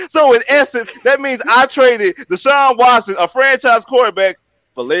pick. So in essence, that means I traded Deshaun Watson, a franchise quarterback,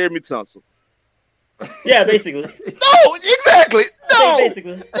 for Laremy Tunsil. Yeah, basically. No, exactly. No,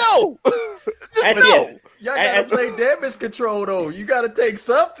 basically. No. No. Y'all gotta play damage control though. You gotta take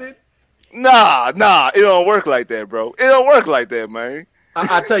something. Nah. It don't work like that, bro. It don't work like that, man.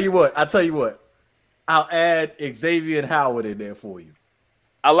 I tell you what. I'll add Xavier Howard in there for you.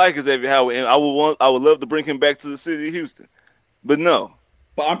 I like Xavier Howard, and I would love to bring him back to the city of Houston, but no.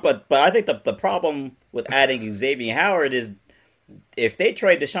 But I think the problem with adding Xavier Howard is if they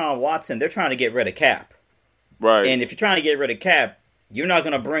trade Deshaun Watson, they're trying to get rid of Cap. Right. And if you're trying to get rid of Cap, you're not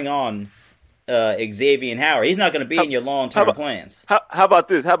going to bring on Xavier Howard. He's not going to be in your long-term plans. How about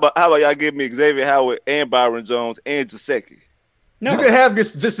this? How about y'all give me Xavier Howard and Byron Jones and Gesicki? No. You can have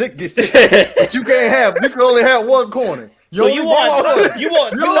Gesicki, but you can't have. You can only have one corner. You want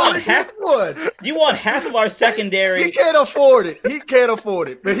half of our secondary. He can't afford it. But he can afford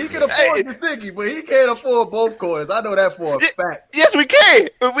Gesicki, but he can't afford both corners. I know that for a fact. Yes, we can.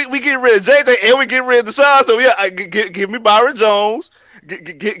 We get rid of JJ and we get rid of Deshaun. So yeah, give me Byron Jones.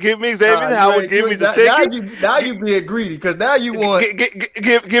 Give me Xavier Howard. Give me Gesicki. Now you being greedy because now you want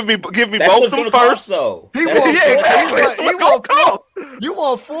give me That's both of them first. Though. You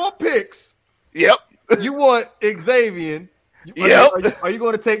want 4 picks. Yep. You want Xavier. Yep. Are you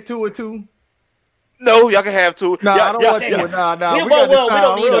going to take 2 or 2? No, y'all can have 2. No, I don't want 2.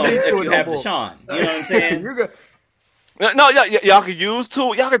 No. We don't need them if you have Deshaun. You know what I'm saying? No, y'all can use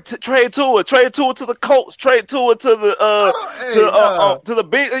 2. Y'all can trade 2 to the Colts. Trade 2 to the to the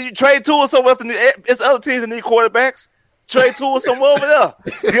big. You trade 2 somewhere else. It's other teams that need quarterbacks. Trade 2 somewhere over there.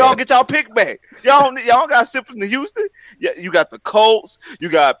 Y'all get y'all pick back. Y'all got shipped into Houston. Yeah, you got the Colts. You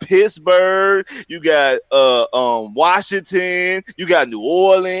got Pittsburgh. You got Washington. You got New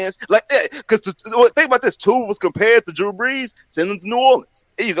Orleans. Like that. Because think about this: 2 was compared to Drew Brees. Send them to New Orleans.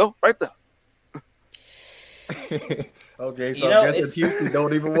 There you go, right there. Okay, so I guess Houston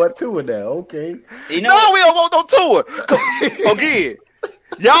don't even want Tua now. Okay. No, we don't want no Tua. Again.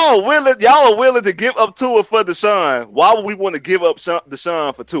 Y'all are willing to give up Tua for Deshaun. Why would we want to give up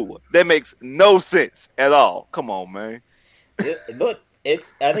Deshaun for Tua? That makes no sense at all. Come on, man. I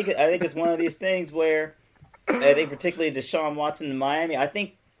think it's one of these things where I think particularly Deshaun Watson in Miami. I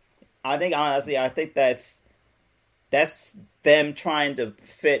think honestly that's them trying to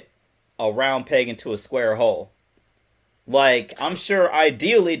fit a round peg into a square hole. Like, I'm sure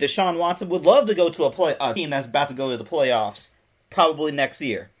ideally Deshaun Watson would love to go to a team that's about to go to the playoffs. Probably next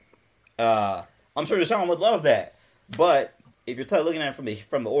year. I'm sure Deshaun would love that. But if you're looking at it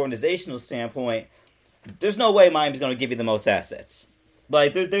from the organizational standpoint, there's no way Miami's going to give you the most assets.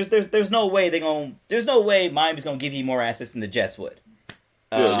 Like there's no way Miami's going to give you more assets than the Jets would.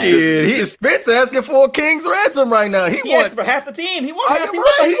 Shit, Spence asking for a king's ransom right now. He asked for half the team. He wants half the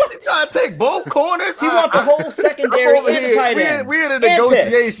team. He's trying to take both corners. He wants the whole secondary and the tight ends. We're in a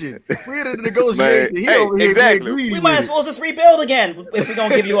negotiation. We're in a negotiation. Exactly. We might as well just rebuild again if we're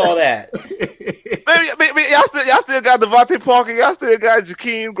gonna give you all that. Y'all still got Devontae Parker. Y'all still got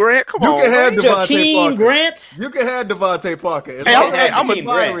Jakeem Grant. Come on, you can have Devontae Parker. Grant. You can have Devontae Parker. I'm a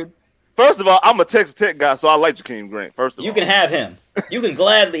Grant. First of all, I'm a Texas Tech guy, so I like Jakeem Grant. First of all, you can have him. You can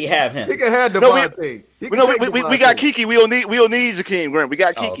gladly have him. He can have Devontae. We got Kiki. We don't need Jakeem Grant. We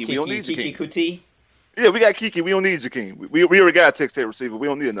got Kiki. We don't need Jakeem. Kiki Kuti. Yeah, we got Kiki. We don't need Jakeem. We already got a Texas Tech receiver. We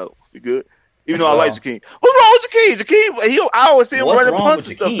don't need another. We good. Even though I like Jakeem. What's wrong with Jakeem? I always see him running punts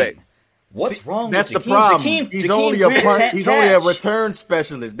and stuff back. What's wrong with Jakeem? That's the problem. He's only a return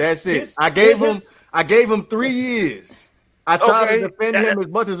specialist. That's it. I gave him 3 years. I tried to defend him as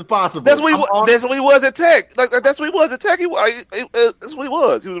much as possible. That's what he was at Tech. That's what he was at Tech. That's what he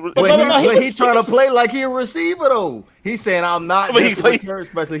was. But he's trying to play like he a receiver though. He's saying I'm not just a return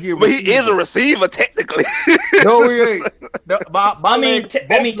specialist here. But he is a receiver technically. No, he ain't.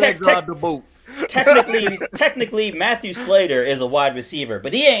 Technically, Matthew Slater is a wide receiver,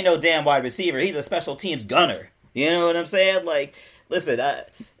 but he ain't no damn wide receiver. He's a special teams gunner. You know what I'm saying? Like, listen,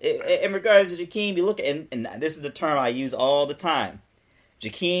 in regards to Jakeem, you look at, and this is the term I use all the time.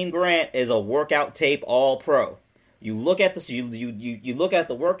 Jakeem Grant is a workout tape All-Pro. You look at this, you look at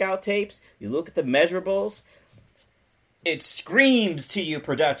the workout tapes, you look at the measurables. It screams to you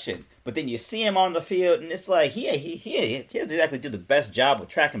production, but then you see him on the field, and it's like he doesn't exactly do the best job of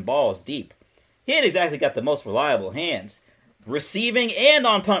tracking balls deep. He ain't exactly got the most reliable hands, receiving and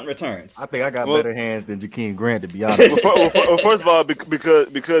on punt returns. I think I got better hands than Jakeem Grant, to be honest. First of all,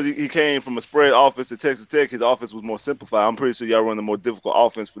 because he came from a spread offense at Texas Tech, his offense was more simplified. I'm pretty sure y'all run a more difficult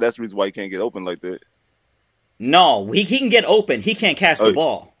offense, but that's the reason why he can't get open like that. No, he can get open. He can't catch the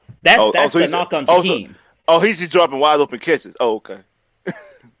ball. That's the knock on Jakeem. He's just dropping wide open catches. Oh, okay.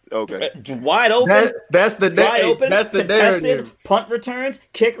 Okay. Wide open. That's the contested narrative. Punt returns,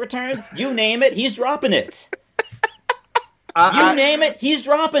 kick returns, you name it, he's dropping it. Name it, he's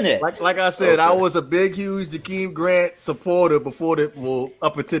dropping it. Like I said, I was a big, huge Jakeem Grant supporter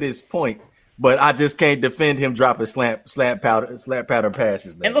up until this point, but I just can't defend him dropping slant pattern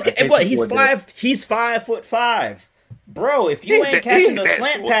passes. Man. And look at what he's 5'5", bro. If you ain't catching the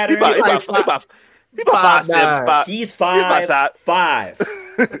slant pattern, he's 5'5".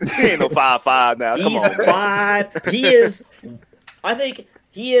 He ain't no 5'5" now. Come on. He's 5. He is. I think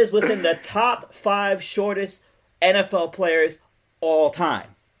he is within the top 5 shortest NFL players all time.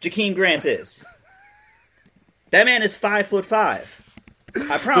 Jakeem Grant is. That man is 5'5".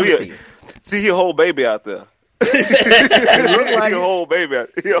 I promise you. See, he a whole baby out there. He a whole baby.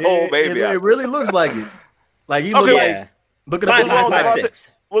 It really looks like it. Like he looks like. Look at 5'6".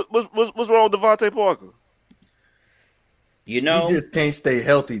 What's wrong with Devontae Parker? You know, he just can't stay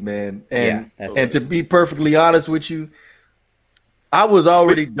healthy, man. And to be perfectly honest with you, I was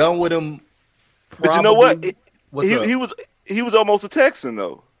already done with him. But you know what? He was almost a Texan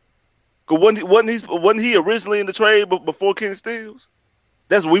though. Wasn't he originally in the trade before Kenny Stills?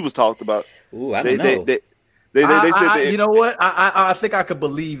 That's what we was talked about. Ooh, I don't know. They said that. You know what? I think I could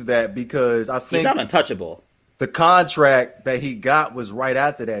believe that because I think he's not untouchable. The contract that he got was right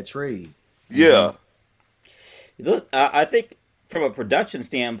after that trade. Yeah. I think from a production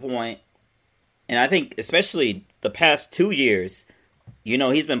standpoint, and I think especially the past 2 years, you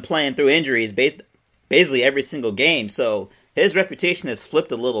know, he's been playing through injuries basically every single game. So his reputation has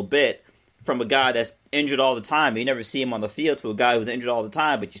flipped a little bit from a guy that's injured all the time. You never see him on the field to a guy who's injured all the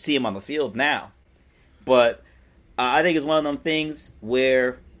time, but you see him on the field now. But I think it's one of them things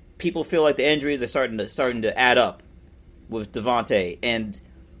where people feel like the injuries are starting to add up with Devontae, and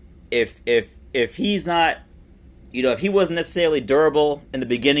if he's not, you know, if he wasn't necessarily durable in the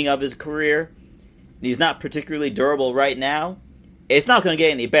beginning of his career, and he's not particularly durable right now, it's not going to get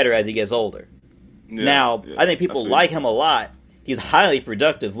any better as he gets older. Yeah, I think people like him a lot. He's highly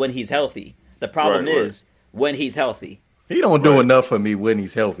productive when he's healthy. The problem is when he's healthy. He don't do enough for me when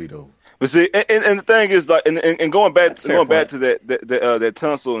he's healthy though. But see, and the thing is, like, and going back to that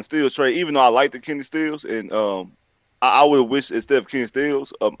Tunsil and Stills trade, even though I like the Kenny Stills, and I would wish instead of Kenny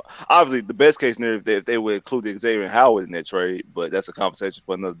Stills, obviously the best case scenario if they would include Xavier Howard in that trade, but that's a conversation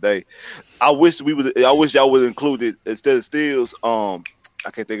for another day. I wish y'all would include it instead of Stills. I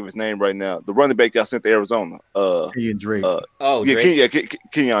can't think of his name right now. The running back y'all sent to Arizona. Kenyon Drake. Drake.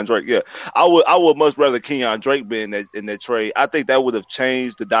 Kenyon Drake. Yeah, I would much rather Kenyon Drake be in that trade. I think that would have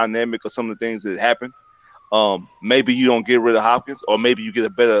changed the dynamic of some of the things that happened. Maybe you don't get rid of Hopkins, or maybe you get a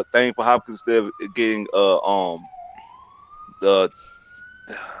better thing for Hopkins instead of getting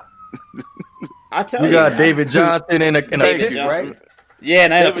I tell You you, got David Johnson in a Thank pick, you. right? Yeah,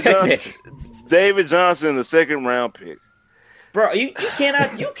 and I David Johnson, David Johnson, the second round pick. Bro, you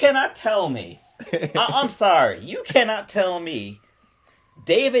cannot tell me. I'm sorry, you cannot tell me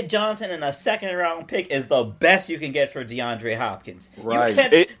David Johnson in a second round pick is the best you can get for DeAndre Hopkins. Right.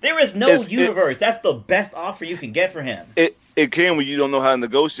 There is no universe. That's the best offer you can get for him. It can when you don't know how to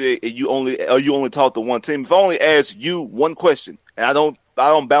negotiate and you only talk to one team. If I only ask you one question and I don't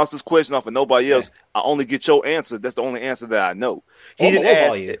bounce this question off of nobody else, I only get your answer. That's the only answer that I know. He didn't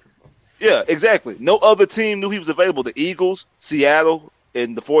ask you. Yeah, exactly. No other team knew he was available. The Eagles, Seattle,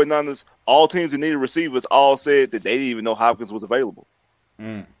 and the 49ers, all teams that needed receivers, all said that they didn't even know Hopkins was available.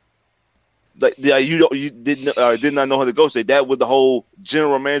 Like, yeah, you did not know how to negotiate. That was the whole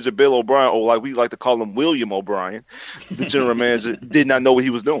general manager Bill O'Brien, or like we like to call him William O'Brien, the general manager, did not know what he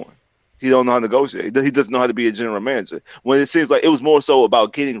was doing. He don't know how to negotiate. He doesn't know how to be a general manager. When it seems like it was more so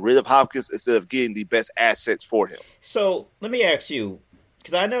about getting rid of Hopkins instead of getting the best assets for him. So let me ask you,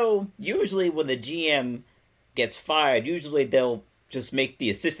 because I know usually when the GM gets fired, usually they'll just make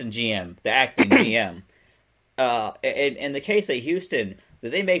the assistant GM, the acting GM. In the case of Houston,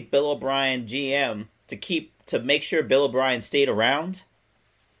 did they make Bill O'Brien GM to make sure Bill O'Brien stayed around?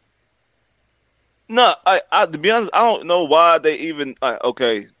 No, I to be honest, I don't know why they even.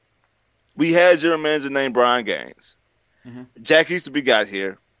 Okay, we had a general manager named Brian Gaines. Mm-hmm. Jack Easterby got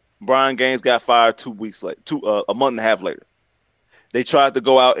here. Brian Gaines got fired 2 weeks later, a month and a half later. They tried to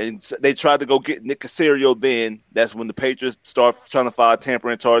go out and they tried to go get Nick Caserio. Then that's when the Patriots start trying to file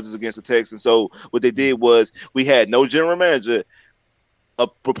tampering charges against the Texans. So what they did was we had no general manager.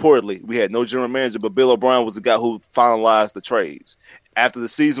 Purportedly, we had no general manager, but Bill O'Brien was the guy who finalized the trades. After the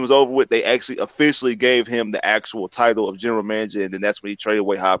season was over with, they actually officially gave him the actual title of general manager, and then that's when he traded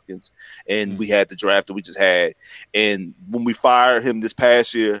away Hopkins, and we had the draft that we just had. And when we fired him this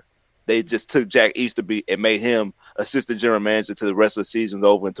past year, they just took Jack Easterby and made him assistant general manager till the rest of the season's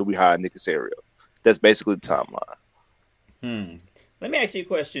over until we hired Nick Caserio. That's basically the timeline. Let me ask you a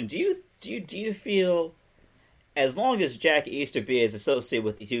question. Do you feel, as long as Jack Easterby is associated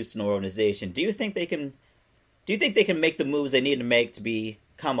with the Houston organization, do you think they can make the moves they need to make to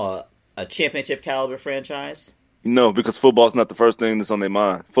become a championship caliber franchise? No, because football's not the first thing that's on their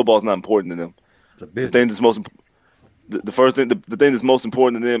mind. Football's not important to them. It's a business. The thing that's most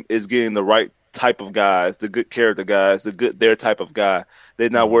important to them is getting the right type of guys, the good character guys, their type of guy. They're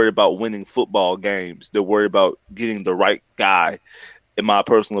not worried about winning football games. They're worried about getting the right guy, in my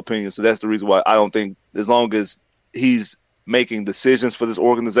personal opinion. So that's the reason why I don't think, as long as he's making decisions for this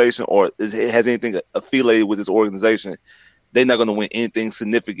organization or has anything affiliated with this organization, they're not going to win anything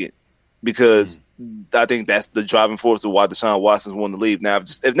significant, because I think that's the driving force of why Deshaun Watson's wanting to leave.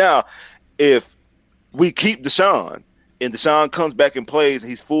 Now, if we keep Deshaun and Deshaun comes back and plays,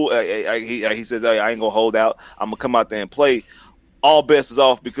 he's full. He says, "Hey, I ain't gonna hold out. I'm gonna come out there and play." All bets is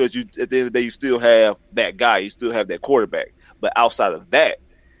off, because at the end of the day, you still have that guy. You still have that quarterback. But outside of that,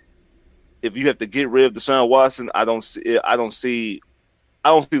 if you have to get rid of Deshaun Watson, I don't see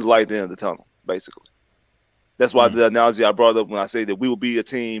the light at the end of the tunnel, basically. That's why the analogy I brought up when I say that we will be a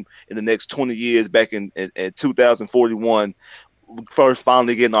team in the next 20 years, back in 2041,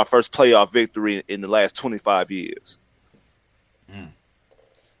 finally getting our first playoff victory in the last 25 years.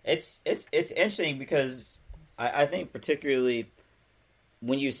 It's interesting, because I think particularly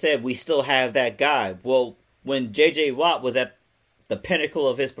when you said we still have that guy. Well, when J.J. Watt was at the pinnacle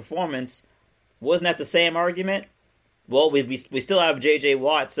of his performance, wasn't that the same argument? Well, we still have J.J.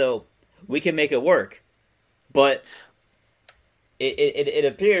 Watt, so we can make it work. But it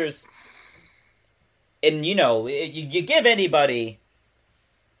appears, and you give anybody,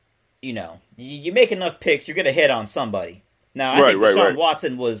 you make enough picks, you're going to hit on somebody. Now, I think Deshaun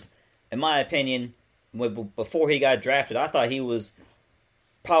Watson was, in my opinion, before he got drafted, I thought he was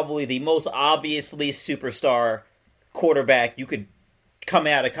probably the most obviously superstar quarterback you could come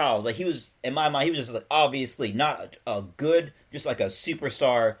out of college. Like, he was, in my mind, he was just like, obviously not a good, just like a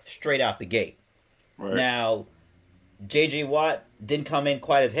superstar straight out the gate. Right. Now, J.J. Watt didn't come in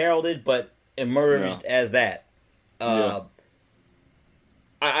quite as heralded, but emerged as that. I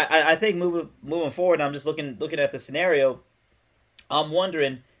think moving forward, I'm just looking at the scenario. I'm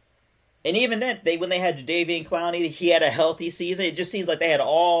wondering, and even then, when they had Jadeveon Clowney, he had a healthy season. It just seems like they had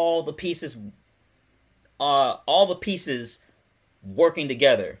all the pieces working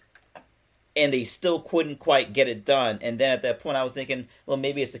together, and they still couldn't quite get it done. And then at that point, I was thinking, well,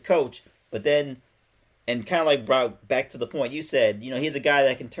 maybe it's the coach. But then, and kind of like brought back to the point you said, he's a guy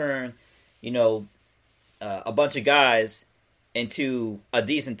that can turn, a bunch of guys into a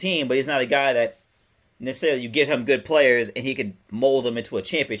decent team, but he's not a guy that necessarily you give him good players and he could mold them into a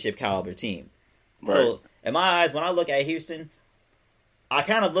championship caliber team. Right. So in my eyes, when I look at Houston, I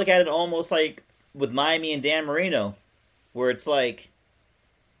kind of look at it almost like with Miami and Dan Marino, where it's like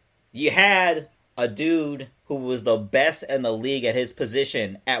you had a dude who was the best in the league at his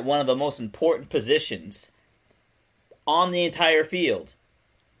position at one of the most important positions on the entire field.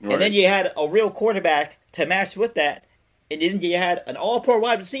 Right. And then you had a real quarterback to match with that. And then you had an all-pro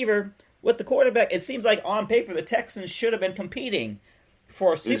wide receiver with the quarterback. It seems like on paper the Texans should have been competing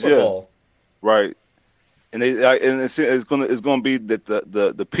for a Super Bowl. Right. And it's going to be that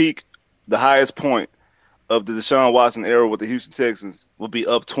the peak, the highest point of the Deshaun Watson era with the Houston Texans will be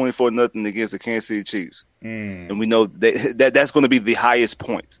up 24-0 against the Kansas City Chiefs. And we know that's going to be the highest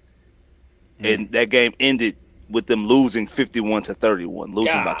point. And that game ended with them losing 51-31,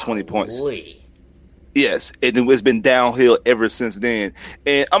 losing by 20 points. Yes, it's been downhill ever since then.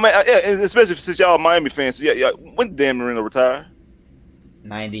 And I mean, especially since y'all Miami fans. So yeah. When did Dan Marino retire?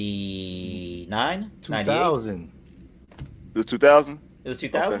 99? 2000. It was 2000? It was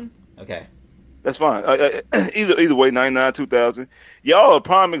 2000? Okay. That's fine. Either way, 99, 2000. Y'all are a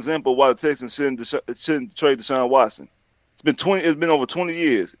prime example of why the Texans shouldn't trade Deshaun Watson. It's been over 20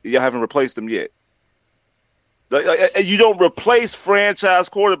 years. Y'all haven't replaced him yet. You don't replace franchise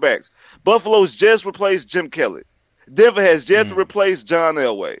quarterbacks. Buffalo's just replaced Jim Kelly. Denver has yet to replace John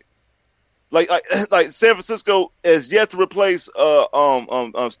Elway. Like San Francisco has yet to replace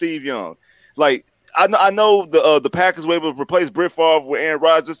Steve Young. Like I know the Packers were able to replace Brett Favre with Aaron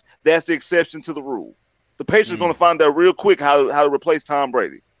Rodgers. That's the exception to the rule. The Patriots are going to find out real quick how to replace Tom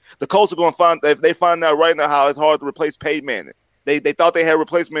Brady. The Colts are going to find out right now how it's hard to replace Peyton Manning. They thought they had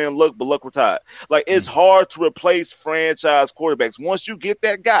replacement in Luck, but Luck retired. Like it's hard to replace franchise quarterbacks. Once you get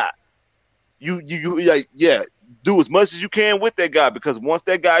that guy, you do as much as you can with that guy, because once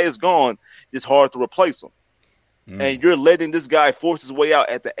that guy is gone, it's hard to replace him. And you're letting this guy force his way out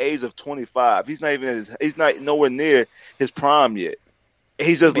at the age of 25. He's not nowhere near his prime yet.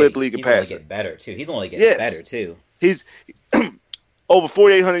 He's just led the league in passing. He's only getting better too. He's only getting better too. He's over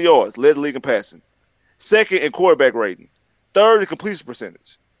 4,800 yards, led the league in passing. Second in quarterback rating. Third in completion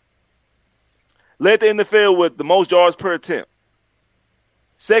percentage. Led the NFL with the most yards per attempt.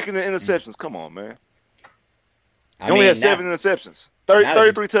 Second in interceptions. Come on, man. He only had 7 interceptions.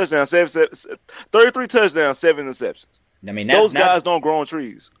 33 touchdowns, 33 touchdowns, 7 interceptions. I mean, those guys don't grow on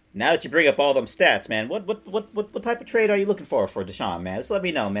trees. Now that you bring up all them stats, man, what type of trade are you looking for Deshaun, man? Just let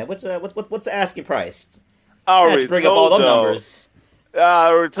me know, man. What's the asking price? I already bring up all them numbers. I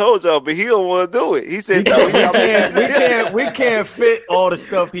already told y'all, but he don't want to do it. He said, "No, we can't fit all the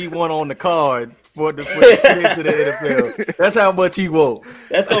stuff he want on the card for the trade to the NFL. That's how much he wants.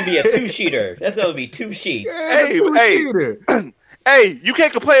 That's gonna be a 2-sheeter. That's gonna be 2 sheets. Hey, you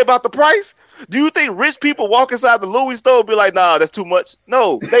can't complain about the price. Do you think rich people walk inside the Louis store and be like, "Nah, that's too much"?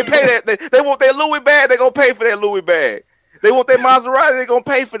 No, they pay that. They want their Louis bag. They gonna pay for that Louis bag. They want their Maserati, they're going to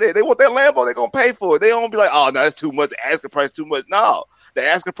pay for that. They want their Lambo, they're going to pay for it. They don't be like, "Oh, no, that's too much. The asking price too much." No, the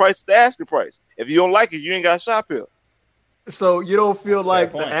asking price is the asking price. If you don't like it, you ain't got to shop here. So you don't feel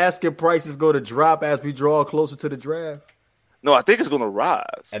like the asking price is going to drop as we draw closer to the draft? No, I think it's going to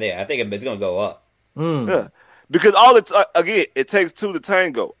rise. I think it's going to go up. Yeah, because again, it takes 2 to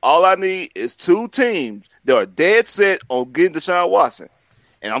tango. All I need is 2 teams that are dead set on getting Deshaun Watson.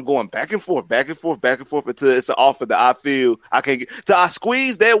 And I'm going back and forth until it's an offer that I feel I can't get. Till I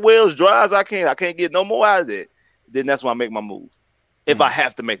squeeze that well as dry as I can. I can't get no more out of it. Then that's when I make my move. If I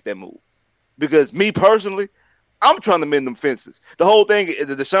have to make that move. Because me personally, I'm trying to mend them fences. The whole thing is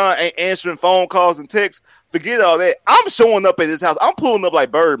that Deshaun ain't answering phone calls and texts. Forget all that. I'm showing up at his house. I'm pulling up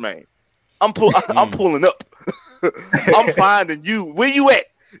like Birdman. I'm pulling up. I'm finding you. Where you at?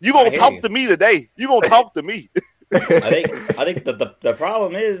 You gonna talk to me today. You gonna talk to me. I think the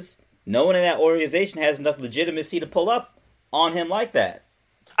problem is no one in that organization has enough legitimacy to pull up on him like that.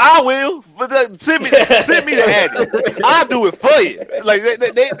 I will, but send me the address. I'll do it for you. Like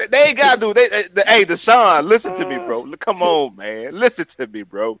they ain't gotta do it. Hey, Deshaun, listen to me, bro. Come on, man, listen to me,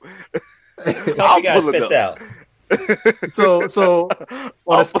 bro. I'll pull it up. So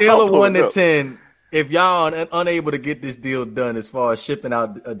on a scale of 1 to 10, if y'all are unable to get this deal done as far as shipping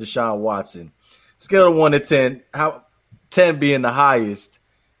out Deshaun Watson, scale of 1 to 10, how 10 being the highest,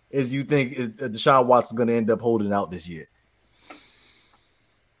 is you think Deshaun Watson going to end up holding out this year?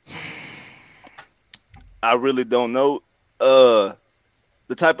 I really don't know. The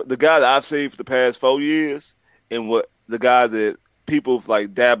guy that I've seen for the past 4 years, and what the guy that people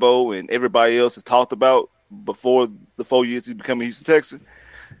like Dabo and everybody else has talked about before the 4 years he's becoming a Houston Texan,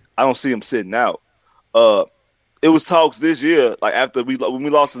 I don't see him sitting out. it was talks this year. Like after when we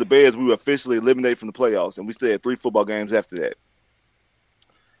lost to the Bears, we were officially eliminated from the playoffs, and we still had 3 football games after that.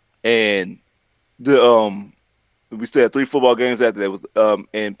 And we still had 3 football games after that.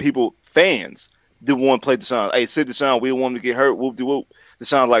 And fans didn't want to play Deshaun. Hey, sit Deshaun. We didn't want him to get hurt. Whoop de whoop.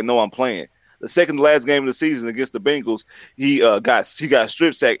 Deshaun's like, no, I'm playing. The second to last game of the season against the Bengals, he got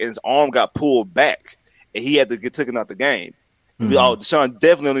strip sacked and his arm got pulled back, and he had to get taken out the game. Mm-hmm. Deshaun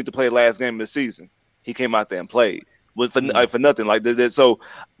definitely need to play the last game of the season. He came out there and played for nothing like that. So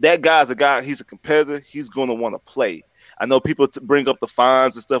that guy's a guy. He's a competitor. He's going to want to play. I know people bring up the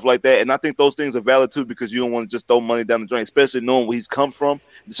fines and stuff like that, and I think those things are valid too because you don't want to just throw money down the drain, especially knowing where he's come from.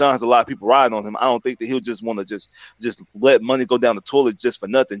 Deshaun has a lot of people riding on him. I don't think that he'll just want to just let money go down the toilet just for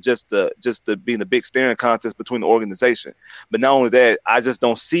nothing, just to be in a big staring contest between the organization. But not only that, I just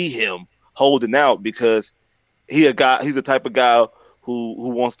don't see him holding out because he's the type of guy who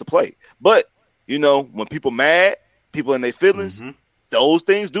wants to play. But when people mad, people in their feelings. Mm-hmm. Those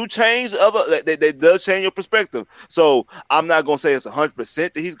things do change. They does change your perspective. So I'm not gonna say it's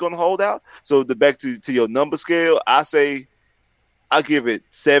 100% that he's gonna hold out. So back to your number scale, I give it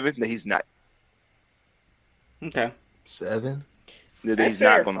 7 that he's not. Okay, 7. That he's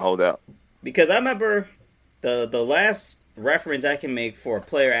not gonna hold out. Because I remember the last reference I can make for a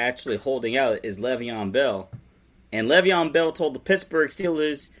player actually holding out is Le'Veon Bell, and Le'Veon Bell told the Pittsburgh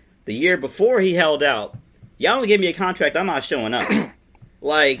Steelers the year before he held out, "Y'all don't give me a contract, I'm not showing up."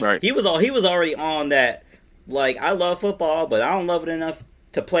 Like, right. he was already on that, like, I love football, but I don't love it enough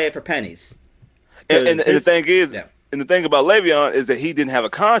to play it for pennies. And the thing is, and the thing about Le'Veon is that he didn't have a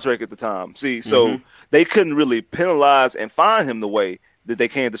contract at the time. See, so they couldn't really penalize and fine him the way that they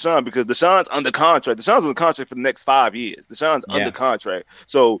can Deshaun because Deshaun's under contract. Deshaun's under contract for the next 5 years. Deshaun's under contract.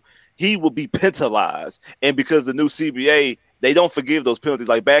 So he will be penalized. And because the new CBA, they don't forgive those penalties.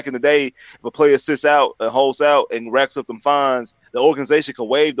 Like back in the day, if a player sits out and holds out and racks up them fines, the organization can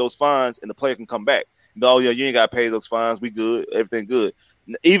waive those fines and the player can come back. Oh, yeah, you ain't got to pay those fines. We good. Everything good.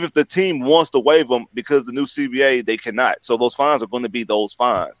 Even if the team wants to waive them because the new CBA, they cannot. So those fines are going to be those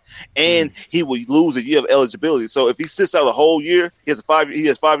fines. And he will lose a year of eligibility. So if he sits out a whole year, he has 5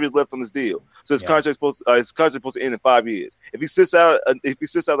 years left on his deal. So his contract's supposed to end in 5 years. If he sits out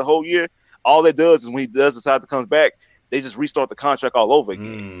a whole year, all that does is when he does decide to come back, they just restart the contract all over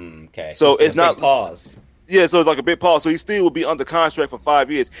again. Okay. So it's not pause. Yeah, so it's like a big pause. So he still will be under contract for 5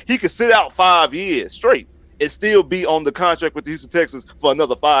 years. He could sit out 5 years straight and still be on the contract with the Houston Texans for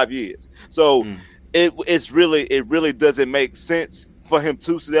another 5 years. So it really doesn't make sense for him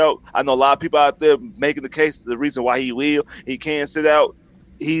to sit out. I know a lot of people out there making the case the reason why he can sit out.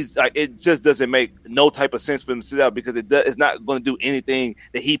 He's like, it just doesn't make no type of sense for him to sit out because it's not going to do anything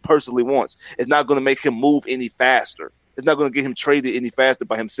that he personally wants. It's not going to make him move any faster. It's not going to get him traded any faster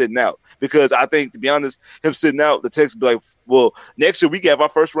by him sitting out. Because I think, to be honest, him sitting out, the Texans be like, well, next year we have our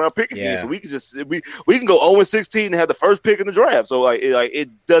first round pick again, so we can just we can go 0-16 and have the first pick in the draft. So it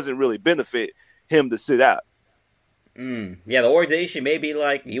doesn't really benefit him to sit out. Yeah, the organization may be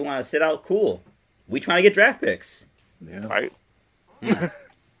like, you want to sit out? Cool. We trying to get draft picks. Yeah. Right.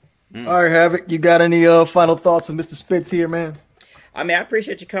 All right, Havoc, you got any final thoughts on Mr. Spitz here, man? I mean, I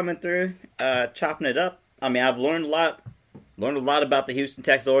appreciate you coming through, chopping it up. I mean, I've learned a lot about the Houston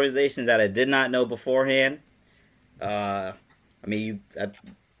Texans organization that I did not know beforehand. I mean, you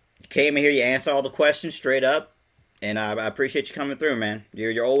came in here, you answered all the questions straight up, and I appreciate you coming through, man.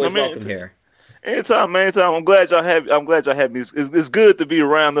 You're always welcome here. Anytime, man. Anytime. I'm glad y'all have me. It's good to be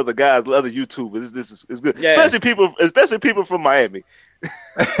around other guys, other YouTubers. This is good, yeah. especially people from Miami.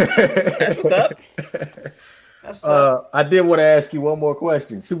 That's what's up. That's what's up. I did want to ask you one more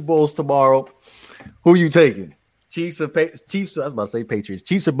question. Super Bowl's tomorrow. Who you taking? Chiefs? I was about to say Patriots.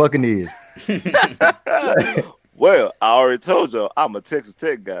 Chiefs or Buccaneers? Well, I already told y'all I'm a Texas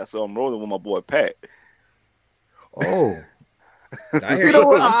Tech guy, so I'm rolling with my boy Pat. Oh.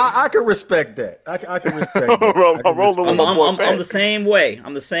 I can respect that. I can respect that. I'm the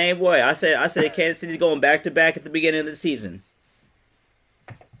same way. I said Kansas City's going back to back at the beginning of the season.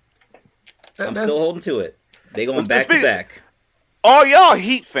 I'm still holding to it. They going back to back. All y'all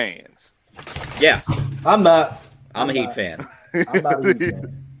Heat fans. Yes. I'm not. I'm a Heat fan.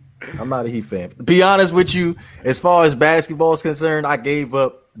 I'm not a Heat fan. To be honest with you, as far as basketball is concerned, I gave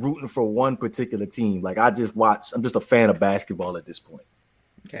up rooting for one particular team. Like, I'm just a fan of basketball at this point.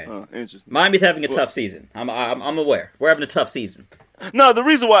 Okay. Interesting. Miami's having a tough season. I'm aware. We're having a tough season. No, the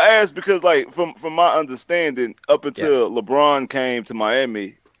reason why I asked because, like, from my understanding, up until LeBron came to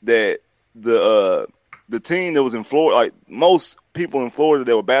Miami, that the team that was in Florida, like most people in Florida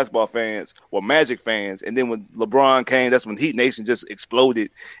that were basketball fans were Magic fans, and then when LeBron came, that's when Heat Nation just exploded,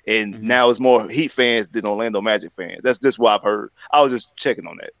 and now it's more Heat fans than Orlando Magic fans. That's just what I've heard. I was just checking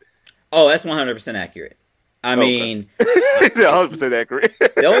on that. Oh, that's 100% accurate. I mean, 100% accurate.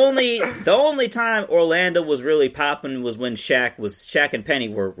 the only time Orlando was really popping was when Shaq and Penny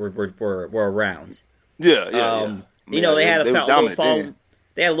were around. Yeah. You know, they had a little following.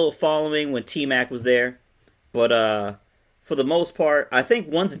 They had a little following when T-Mac was there, but for the most part, I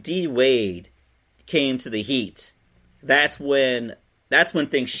think once D Wade came to the Heat, that's when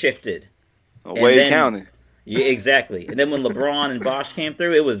things shifted. Wade County. Yeah, exactly. And then when LeBron and Bosh came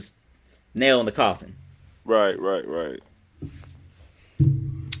through, it was nail in the coffin. Right.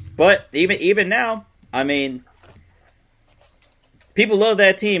 But even now, I mean, people love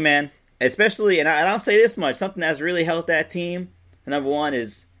that team, man. Especially, and I'll say this much: something that's really helped that team. Number one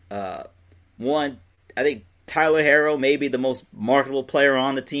is I think Tyler Herro may be the most marketable player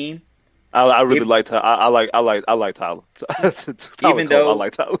on the team. I really like Tyler. I like Tyler. Even though I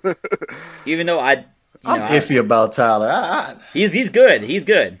like Tyler. Even though I'm iffy about Tyler. He's good. He's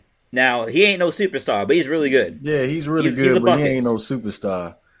good. Now he ain't no superstar, but he's really good. Yeah, he's really good, but he ain't no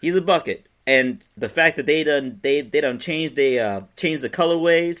superstar. He's a bucket, and the fact that they done changed the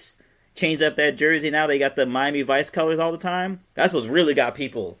colorways, changed up that jersey. Now they got the Miami Vice colors all the time. That's what's really got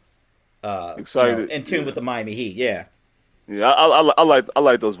people excited, in tune with the Miami Heat. Yeah, I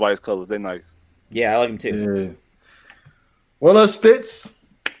like those Vice colors. They're nice. Yeah, I like them too. Yeah. Well, Spitz.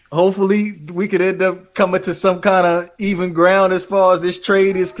 Hopefully, we could end up coming to some kind of even ground as far as this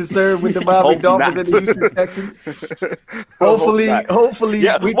trade is concerned with the Miami Dolphins and the Houston Texans. Hopefully.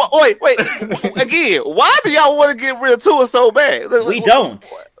 Yeah. Wait. Again, why do y'all want to get rid of Tua so bad? We don't.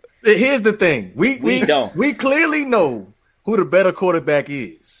 Here's the thing: we don't. We clearly know who the better quarterback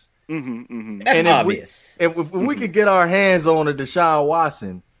is. That's obvious. If we could get our hands on a Deshaun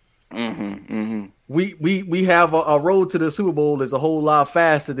Watson. We have a road to the Super Bowl is a whole lot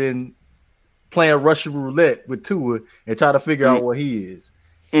faster than playing Russian roulette with Tua and try to figure out what he is.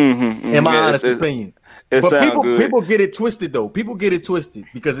 In my honest opinion. But people get it twisted though. People get it twisted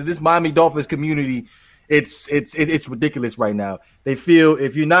because in this Miami Dolphins community, it's ridiculous right now. They feel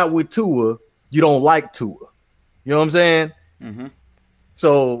if you're not with Tua, you don't like Tua. You know what I'm saying?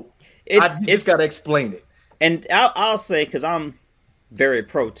 So I just gotta explain it. And I'll say because I'm very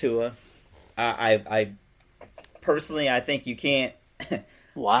pro Tua. I personally, I think you can't.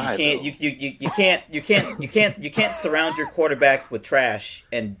 Why? You can't surround your quarterback with trash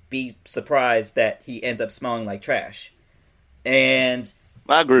and be surprised that he ends up smelling like trash. And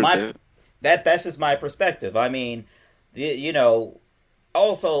I agree with that. That's just my perspective. I mean,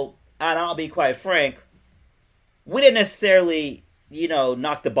 also, and I'll be quite frank, we didn't necessarily,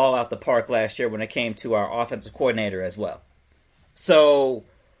 knock the ball out the park last year when it came to our offensive coordinator as well. So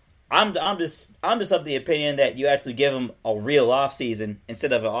I'm just of the opinion that you actually give him a real offseason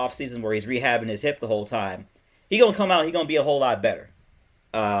instead of an offseason where he's rehabbing his hip the whole time. He's gonna come out. He's gonna be a whole lot better.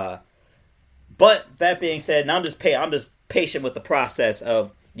 But that being said, and I'm just patient with the process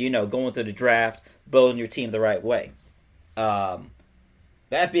of going through the draft, building your team the right way.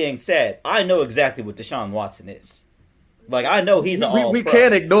 That being said, I know exactly what Deshaun Watson is. Like I know he's we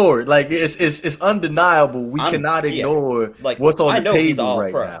can't ignore it. Like it's undeniable. We cannot ignore what's on the table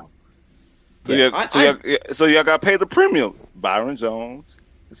right now. So y'all got to pay the premium. Byron Jones,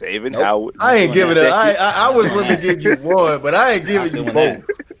 Xavier Howard. I ain't giving it. I was willing to give you one, but I ain't giving you both.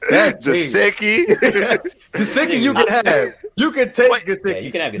 That's Gesicki. Gesicki, you can have. You can take Gesicki. Yeah,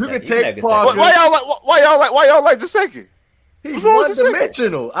 you can have Gesicki. You can take Parker. Why y'all like Gesicki? He's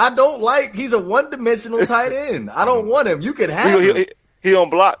one-dimensional. I don't like. He's a one-dimensional tight end. I don't want him. You can have him. He don't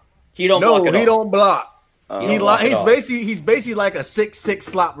block. He don't block. No, he don't block. He's basically like a 6'6"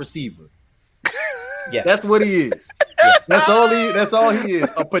 slot receiver. Yes. That's what he is. That's all he is.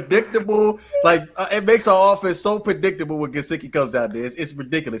 A predictable, it makes our offense so predictable when Gesicki comes out there. It's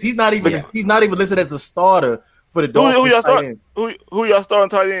ridiculous. He's not even listed as the starter for the Dolphins. Who y'all starting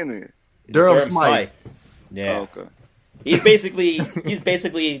tight end in? Durham Smythe. Yeah. Oh, okay. He's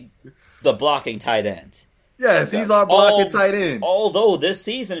basically the blocking tight end. Yes, he's our blocking tight end. Although this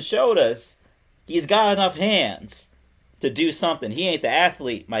season showed us he's got enough hands to do something. He ain't the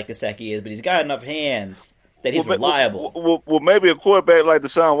athlete Mike Gesicki is, but he's got enough hands that he's reliable. Well, maybe a quarterback like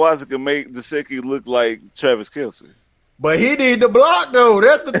Deshaun Watson can make Gesicki look like Travis Kelce. But he need to block, though.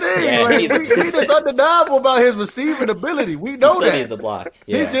 That's the thing. Yeah, he's undeniable about his receiving ability. We know that. He needs to block.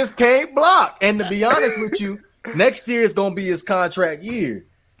 Yeah. He just can't block. And to be honest with you, next year is going to be his contract year.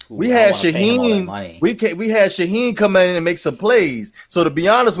 We had Shaheen. We had Shaheen come in and make some plays. So to be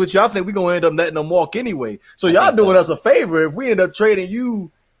honest with you, I think we're gonna end up letting them walk anyway. So y'all doing us a favor if we end up trading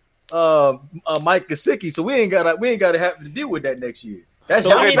you, Mike Gesicki. So we ain't gotta have to deal with that next year. That's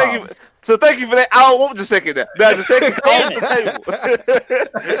so, okay, thank you for that. I don't want Gesicki now. Gesicki's off the table.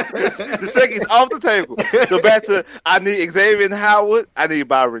 Gesicki's off the table. So back to I need Xavier Howard. I need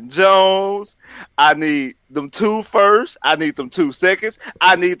Byron Jones. I need them 2 firsts. I need them 2 seconds.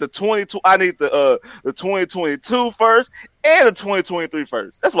 I need the 22. I need the 2022 first and the 2023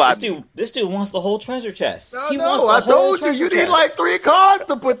 first. That's why this dude wants the whole treasure chest. No, I told you need like 3 cards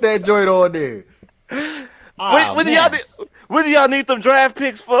to put that joint on there. What do y'all need them draft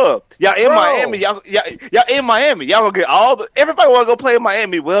picks for? Y'all in Miami. Y'all in Miami. Y'all gonna get everybody wanna go play in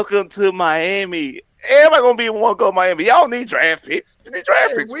Miami. Welcome to Miami. Everybody gonna be want to go to Miami. Y'all need draft picks. You need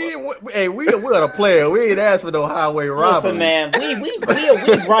draft picks. We're a player. We ain't asked for no highway robbery. Listen, man, we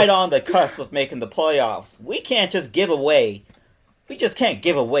right on the cusp of making the playoffs. We can't just give away. We just can't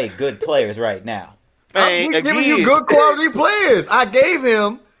give away good players right now. Man, I'm giving you good quality players. I'm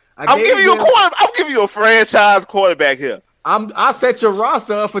giving you a franchise quarterback here. I set your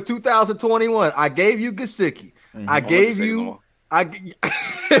roster up for 2021. I gave you Gesicki. I'll give you Gesicki,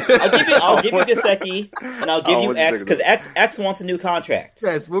 and I'll give you X because X wants a new contract.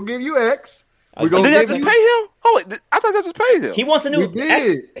 Yes, we'll give you X. Did you just pay him? Oh, wait, I thought I just paid him. He wants a new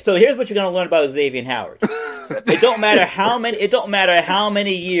X. So here's what you're gonna learn about Xavier Howard. It don't matter how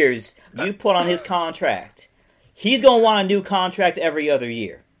many years you put on his contract. He's gonna want a new contract every other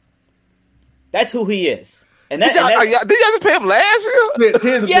year. That's who he is. And did y'all just pay him last year?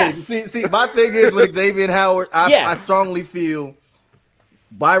 Here's the thing. See, my thing is with Xavier Howard, I strongly feel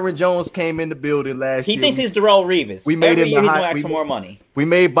Byron Jones came in the building last year. He thinks he's Darrelle Revis. We made he's going to ask for more money. We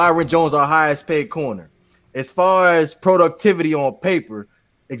made Byron Jones our highest paid corner. As far as productivity on paper,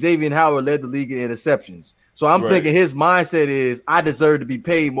 Xavier Howard led the league in interceptions. So I'm thinking his mindset is I deserve to be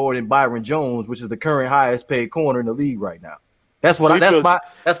paid more than Byron Jones, which is the current highest paid corner in the league right now. That's my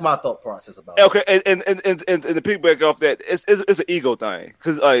thought process about it. Okay, and to piggyback off that, it's an ego thing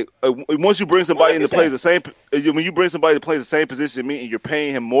because once you bring somebody in to play when you bring somebody to play the same position as me and you're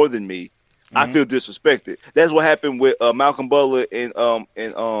paying him more than me, I feel disrespected. That's what happened with Malcolm Butler and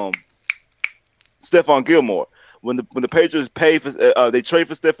Stephon Gilmore when the Patriots paid for they traded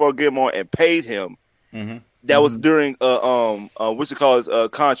for Stephon Gilmore and paid him. That was during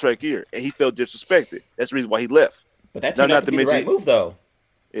contract year, and he felt disrespected. That's the reason why he left. But that turned out to be the right move, though.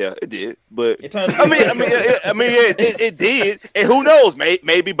 Yeah, it did. But it did. And who knows?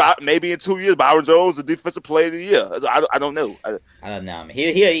 Maybe in 2 years, Byron Jones is the defensive player of the year. I don't know. I don't know.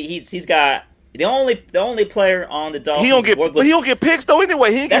 He's got the only player on the Dolphins. He don't get picks though.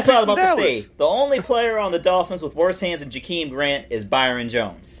 Anyway, that's what I was about to say. The only player on the Dolphins with worse hands than Jakeem Grant is Byron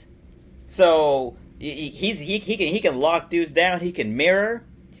Jones. So he can lock dudes down. He can mirror,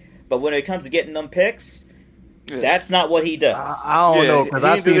 but when it comes to getting them picks. Yeah. That's not what he does. I don't know because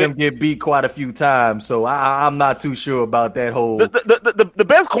I seen him get beat quite a few times, so I'm not too sure about that whole. The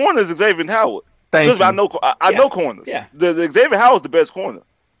best corner is Xavier Howard. Thank you. I know corners. Yeah, the Xavier Howard's the best corner.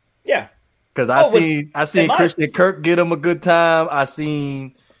 Yeah, because I seen Christian Kirk get him a good time.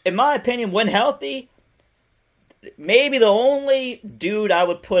 In my opinion, when healthy, maybe the only dude I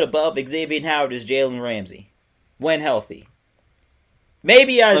would put above Xavier Howard is Jalen Ramsey. When healthy.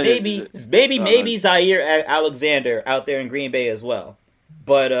 Maybe Zaire Alexander out there in Green Bay as well,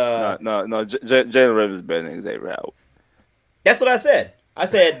 but no, Jalen Ramsey is better than Xavier Howard. That's what I said. I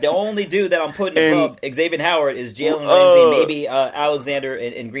said the only dude that I'm putting above Xavier Howard is Jalen Ramsey, maybe Alexander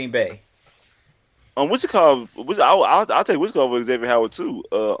in Green Bay. I'll take what's called over Xavier Howard too.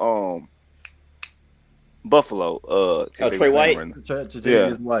 Buffalo. Trey White.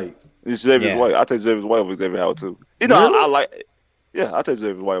 White. It's Xavier White. I take Xavier White over Xavier Howard too. You know, really? I like. Yeah, I'll take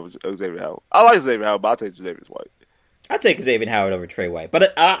Xavier White over Xavier Howard. I like Xavier Howard, but I'll take Xavier White. I take Xavier Howard over Trey White,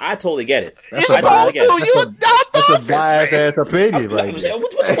 but I totally get it. That's a biased ass opinion, right?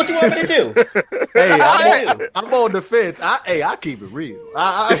 What you want me to do? Hey, I'm on the fence. I keep it real.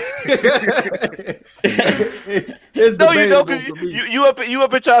 It's you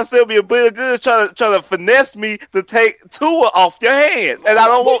up and trying to sell me a bill of goods, trying to finesse me to take Tua off your hands, and I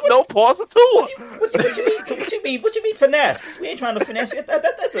don't want no parts of Tua. What you mean finesse? We ain't trying to finesse you.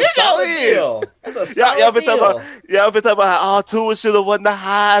 That's a solid deal. That's a solid deal. I've been talking about how Tua should have won the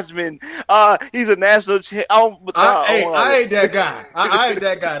Heisman. He's a national champ. I ain't that guy. I ain't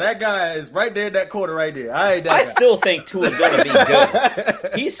that guy. That guy is right there in that corner right there. I ain't that guy. I still think Tua's going to be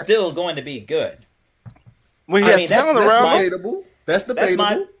good. He's still going to be good. When he has talent around, that's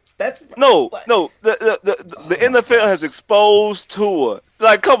debatable. That's no. The NFL has exposed Tua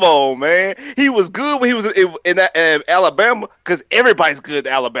Like, come on, man. He was good when he was in Alabama because everybody's good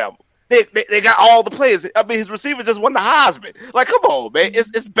in Alabama. They got all the players. I mean, his receiver just won the Heisman. Like, come on, man.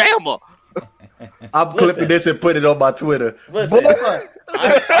 It's Bama. I'm clipping this and putting it on my Twitter. Listen,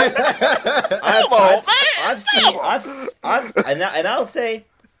 I'll say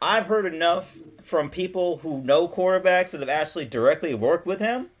I've heard enough from people who know quarterbacks that have actually directly worked with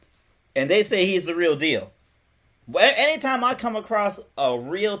him, and they say he's the real deal. Anytime I come across a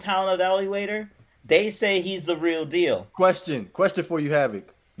real talent evaluator, they say he's the real deal. Question for you,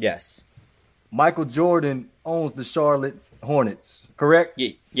 Havoc. Yes. Michael Jordan owns the Charlotte Hornets, correct?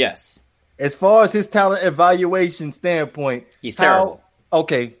 Yes. As far as his talent evaluation standpoint, he's terrible.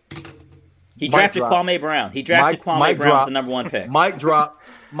 Okay. He drafted Kwame Brown. He drafted Kwame Brown with the number 1 pick. Mic drop.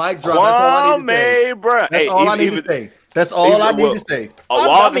 Kwame Brown. That's all I need to say. That's all I need to say.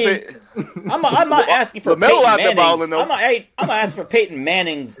 I'm not asking for Peyton Manning's. I'm not asking for Peyton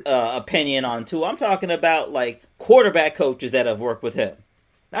Manning's opinion on Tua. I'm talking about like quarterback coaches that have worked with him.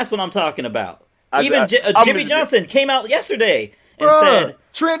 That's what I'm talking about. Jimmy Johnson came out yesterday and said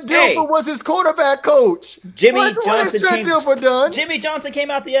Trent Dilfer was his quarterback coach. Jimmy Johnson came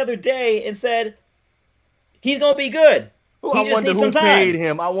out the other day and said he's going to be good. I wonder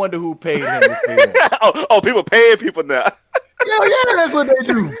who paid him. People paying people now. Yeah, that's what they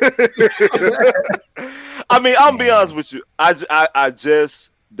do. I mean, I'm be honest with you. I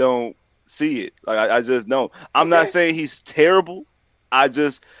just don't see it. Like I just don't. I'm not saying he's terrible. I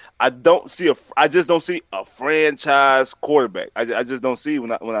just don't see a franchise quarterback. I just don't see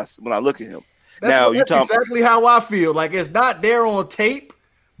when I look at him. That's exactly how I feel. Like it's not there on tape,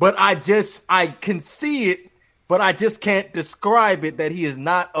 but I can see it. But I just can't describe it that he is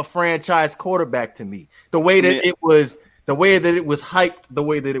not a franchise quarterback to me. The way that it was hyped, the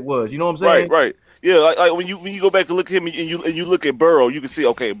way that it was. You know what I'm saying? Right. Yeah, like when you go back and look at him and you look at Burrow, you can see,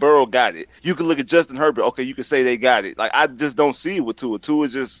 okay, Burrow got it. You can look at Justin Herbert, okay, you can say they got it. Like I just don't see it with Tua.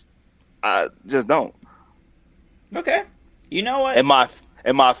 I just don't. Okay. You know what? And my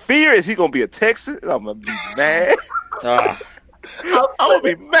fear is he gonna be a Texan. I'm gonna be mad. I'm gonna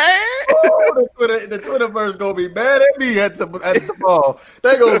be mad. Oh, the Twitterverse gonna be mad at me at the ball.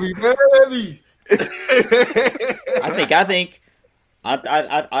 They're gonna be mad at me.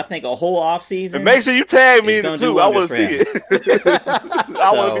 I think a whole offseason. And make sure you tag me in it too. I want to see it.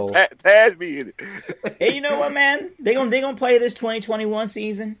 I want to tag me in it. Hey, you know what, man? They gonna play this 2021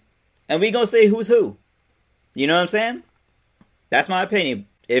 season, and we gonna say who's who. You know what I'm saying? That's my opinion.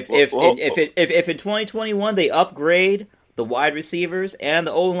 If in 2021 they upgrade the wide receivers and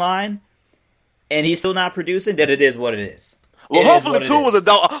the O-line, and he's still not producing, then it is what it is. Well, hopefully Tua was a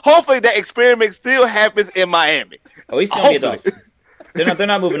dog. Hopefully that experiment still happens in Miami. Oh, he's still be a Dolphin. They're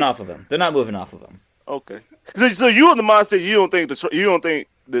not moving off of him. Okay. So you in the mindset you don't think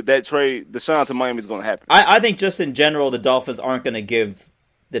that trade Deshaun to Miami is going to happen? I think just in general the Dolphins aren't going to give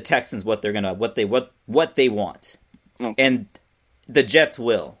the Texans what they want, and the Jets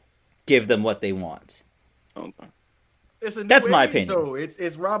will give them what they want. Okay. That's my opinion. Though.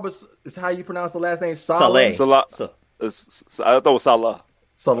 It's Robert. It's how you pronounce the last name. Saleh. Salah. I thought it was Salah.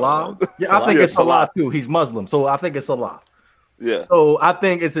 Salah. Yeah, I think it's Salah too. He's Muslim, so I think it's Salah. Yeah. So I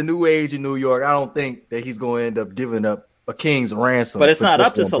think it's a new age in New York. I don't think that he's going to end up giving up a king's ransom. But it's not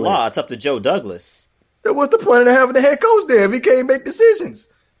up to Salah. It's up to Joe Douglas. Then what's the point of having the head coach there if he can't make decisions?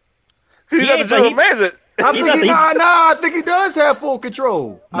 He's not the general manager. I think he does have full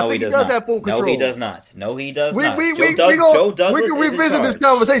control. No, he does not. No, he does not. Joe Douglas. We can revisit this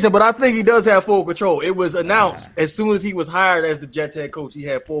conversation, but I think he does have full control. It was announced as soon as he was hired as the Jets head coach, he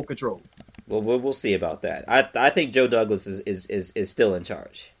had full control. Well, we'll see about that. I think Joe Douglas is still in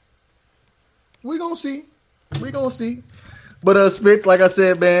charge. We're gonna see. But Spitz, like I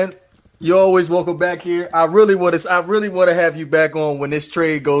said, man, you're always welcome back here. I really want to have you back on when this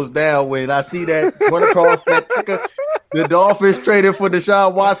trade goes down. When I see that run across that ticker, the Dolphins traded for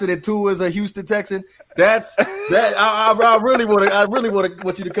Deshaun Watson and Tua as a Houston Texan. I really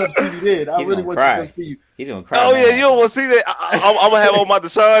want you to come see me then. I really want you to come see you. He's gonna cry. Oh yeah, you don't want to see that. I'm gonna have on my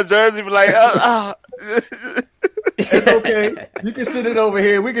Deshaun jersey, be like, It's okay. You can send it over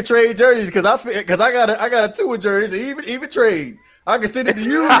here. We can trade jerseys because I got a Tua jersey. Even trade. I can send it to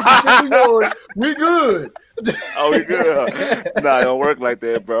you. You can send me yours. We good. Oh, we good. Nah, it don't work like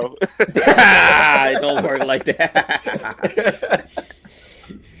that, bro. It don't work like that.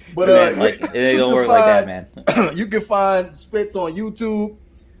 But it don't work like that, man. You can find Spitz on YouTube,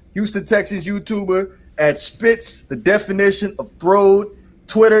 Houston Texans YouTuber at Spitz, the definition of throwed.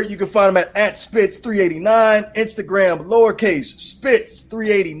 Twitter, you can find him at Spitz389. Instagram, lowercase,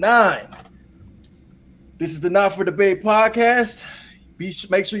 Spitz389. This is the Not for Debate podcast.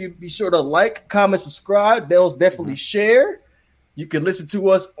 Make sure you be sure to like, comment, subscribe. They'll definitely share. You can listen to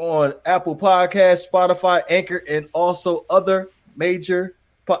us on Apple Podcasts, Spotify, Anchor, and also other major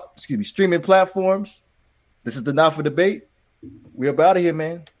streaming platforms. This is the Not for Debate. We're about here,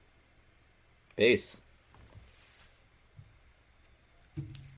 man. Peace.